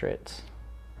compatriots.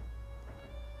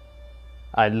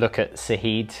 I look at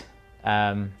Sahid.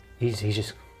 He's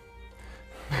just...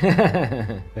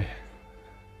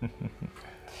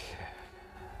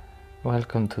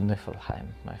 Welcome to Niflheim,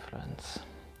 my friends.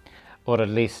 Or at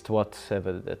least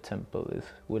whatever the temple is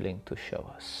willing to show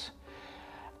us.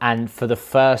 And for the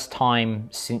first time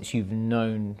since you've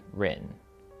known Rin,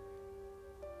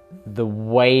 the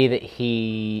way that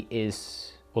he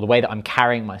is, or the way that I'm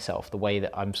carrying myself, the way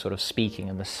that I'm sort of speaking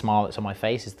and the smile that's on my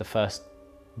face is the first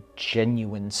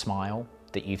genuine smile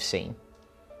that you've seen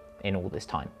in all this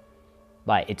time.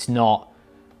 Like, it's not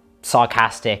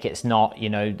sarcastic, it's not,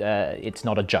 you know, it's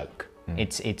not a joke.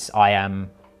 I am,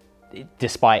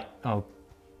 despite,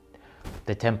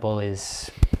 the temple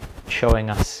is showing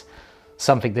us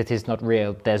something that is not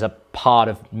real, there's a part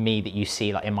of me that you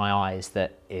see, like, in my eyes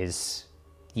that is,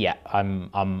 yeah, I'm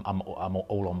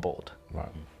all on board.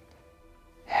 Right.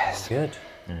 Yes. Good.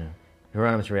 Yeah.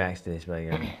 Hieronymus reacts to this by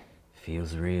going,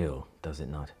 feels real, does it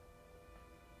not?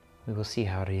 We will see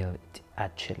how real it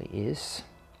actually is.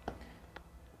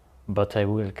 But I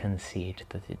will concede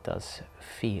that it does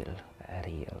feel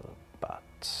real,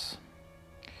 but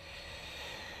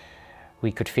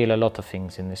we could feel a lot of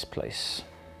things in this place.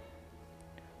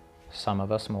 Some of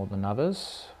us more than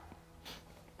others.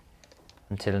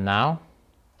 Until now.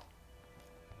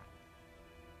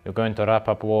 You're going to wrap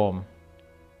up warm.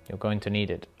 You're going to need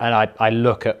it. And I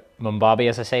look at Mumbabi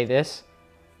as I say this.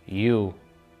 You,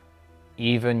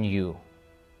 even you,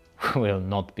 will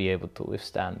not be able to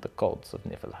withstand the cold of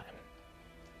Niflheim.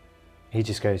 He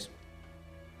just goes,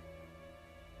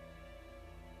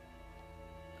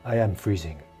 I am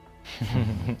freezing.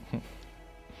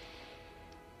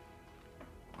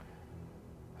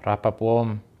 Wrap up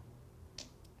warm.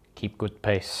 Keep good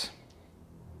pace.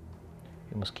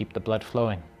 You must keep the blood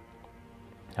flowing.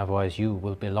 Otherwise you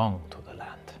will belong to the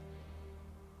land.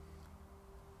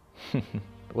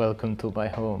 Welcome to my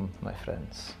home, my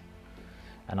friends.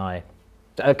 And I...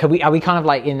 are we kind of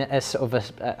like in a sort of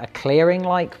a clearing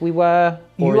like we were?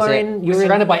 Or You're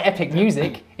surrounded by epic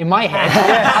music in my head.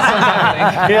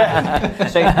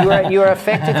 So you are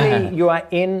effectively, you are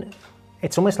in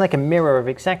It's almost like a mirror of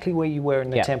exactly where you were in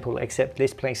the Yeah. temple, except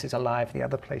this place is alive, the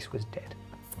other place was dead.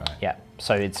 Yeah.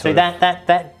 So it's So sort of-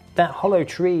 that hollow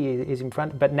tree is in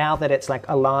front, but now that it's like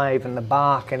alive and the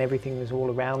bark and everything is all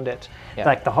around it, Yeah.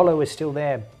 like the hollow is still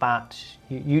there, but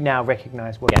you now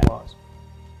recognize what it Yeah. was.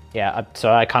 Yeah,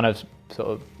 so I kind of sort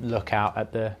of look out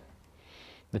at the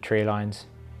tree lines.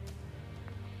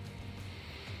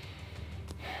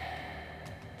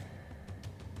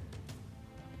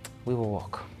 We will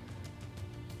walk.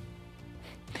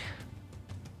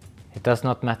 It does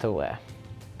not matter where.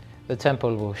 The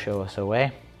temple will show us a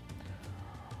way.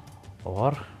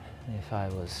 Or, if I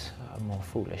was a more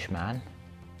foolish man,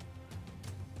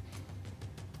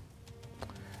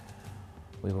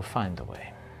 we will find a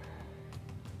way.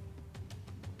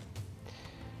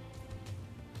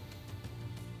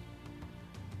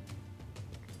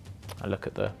 I look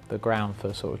at the ground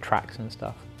for sort of tracks and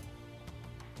stuff.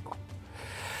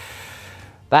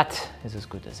 That is as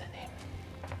good as any.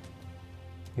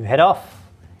 You head off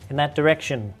in that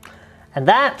direction. And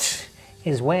that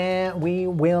is where we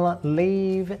will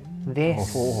leave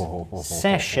this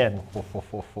session.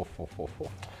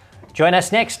 Join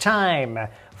us next time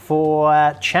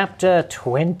for chapter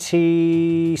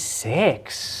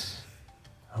 26.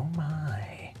 Oh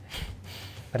my.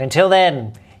 But until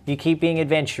then, you keep being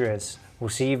adventurers. We'll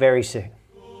see you very soon.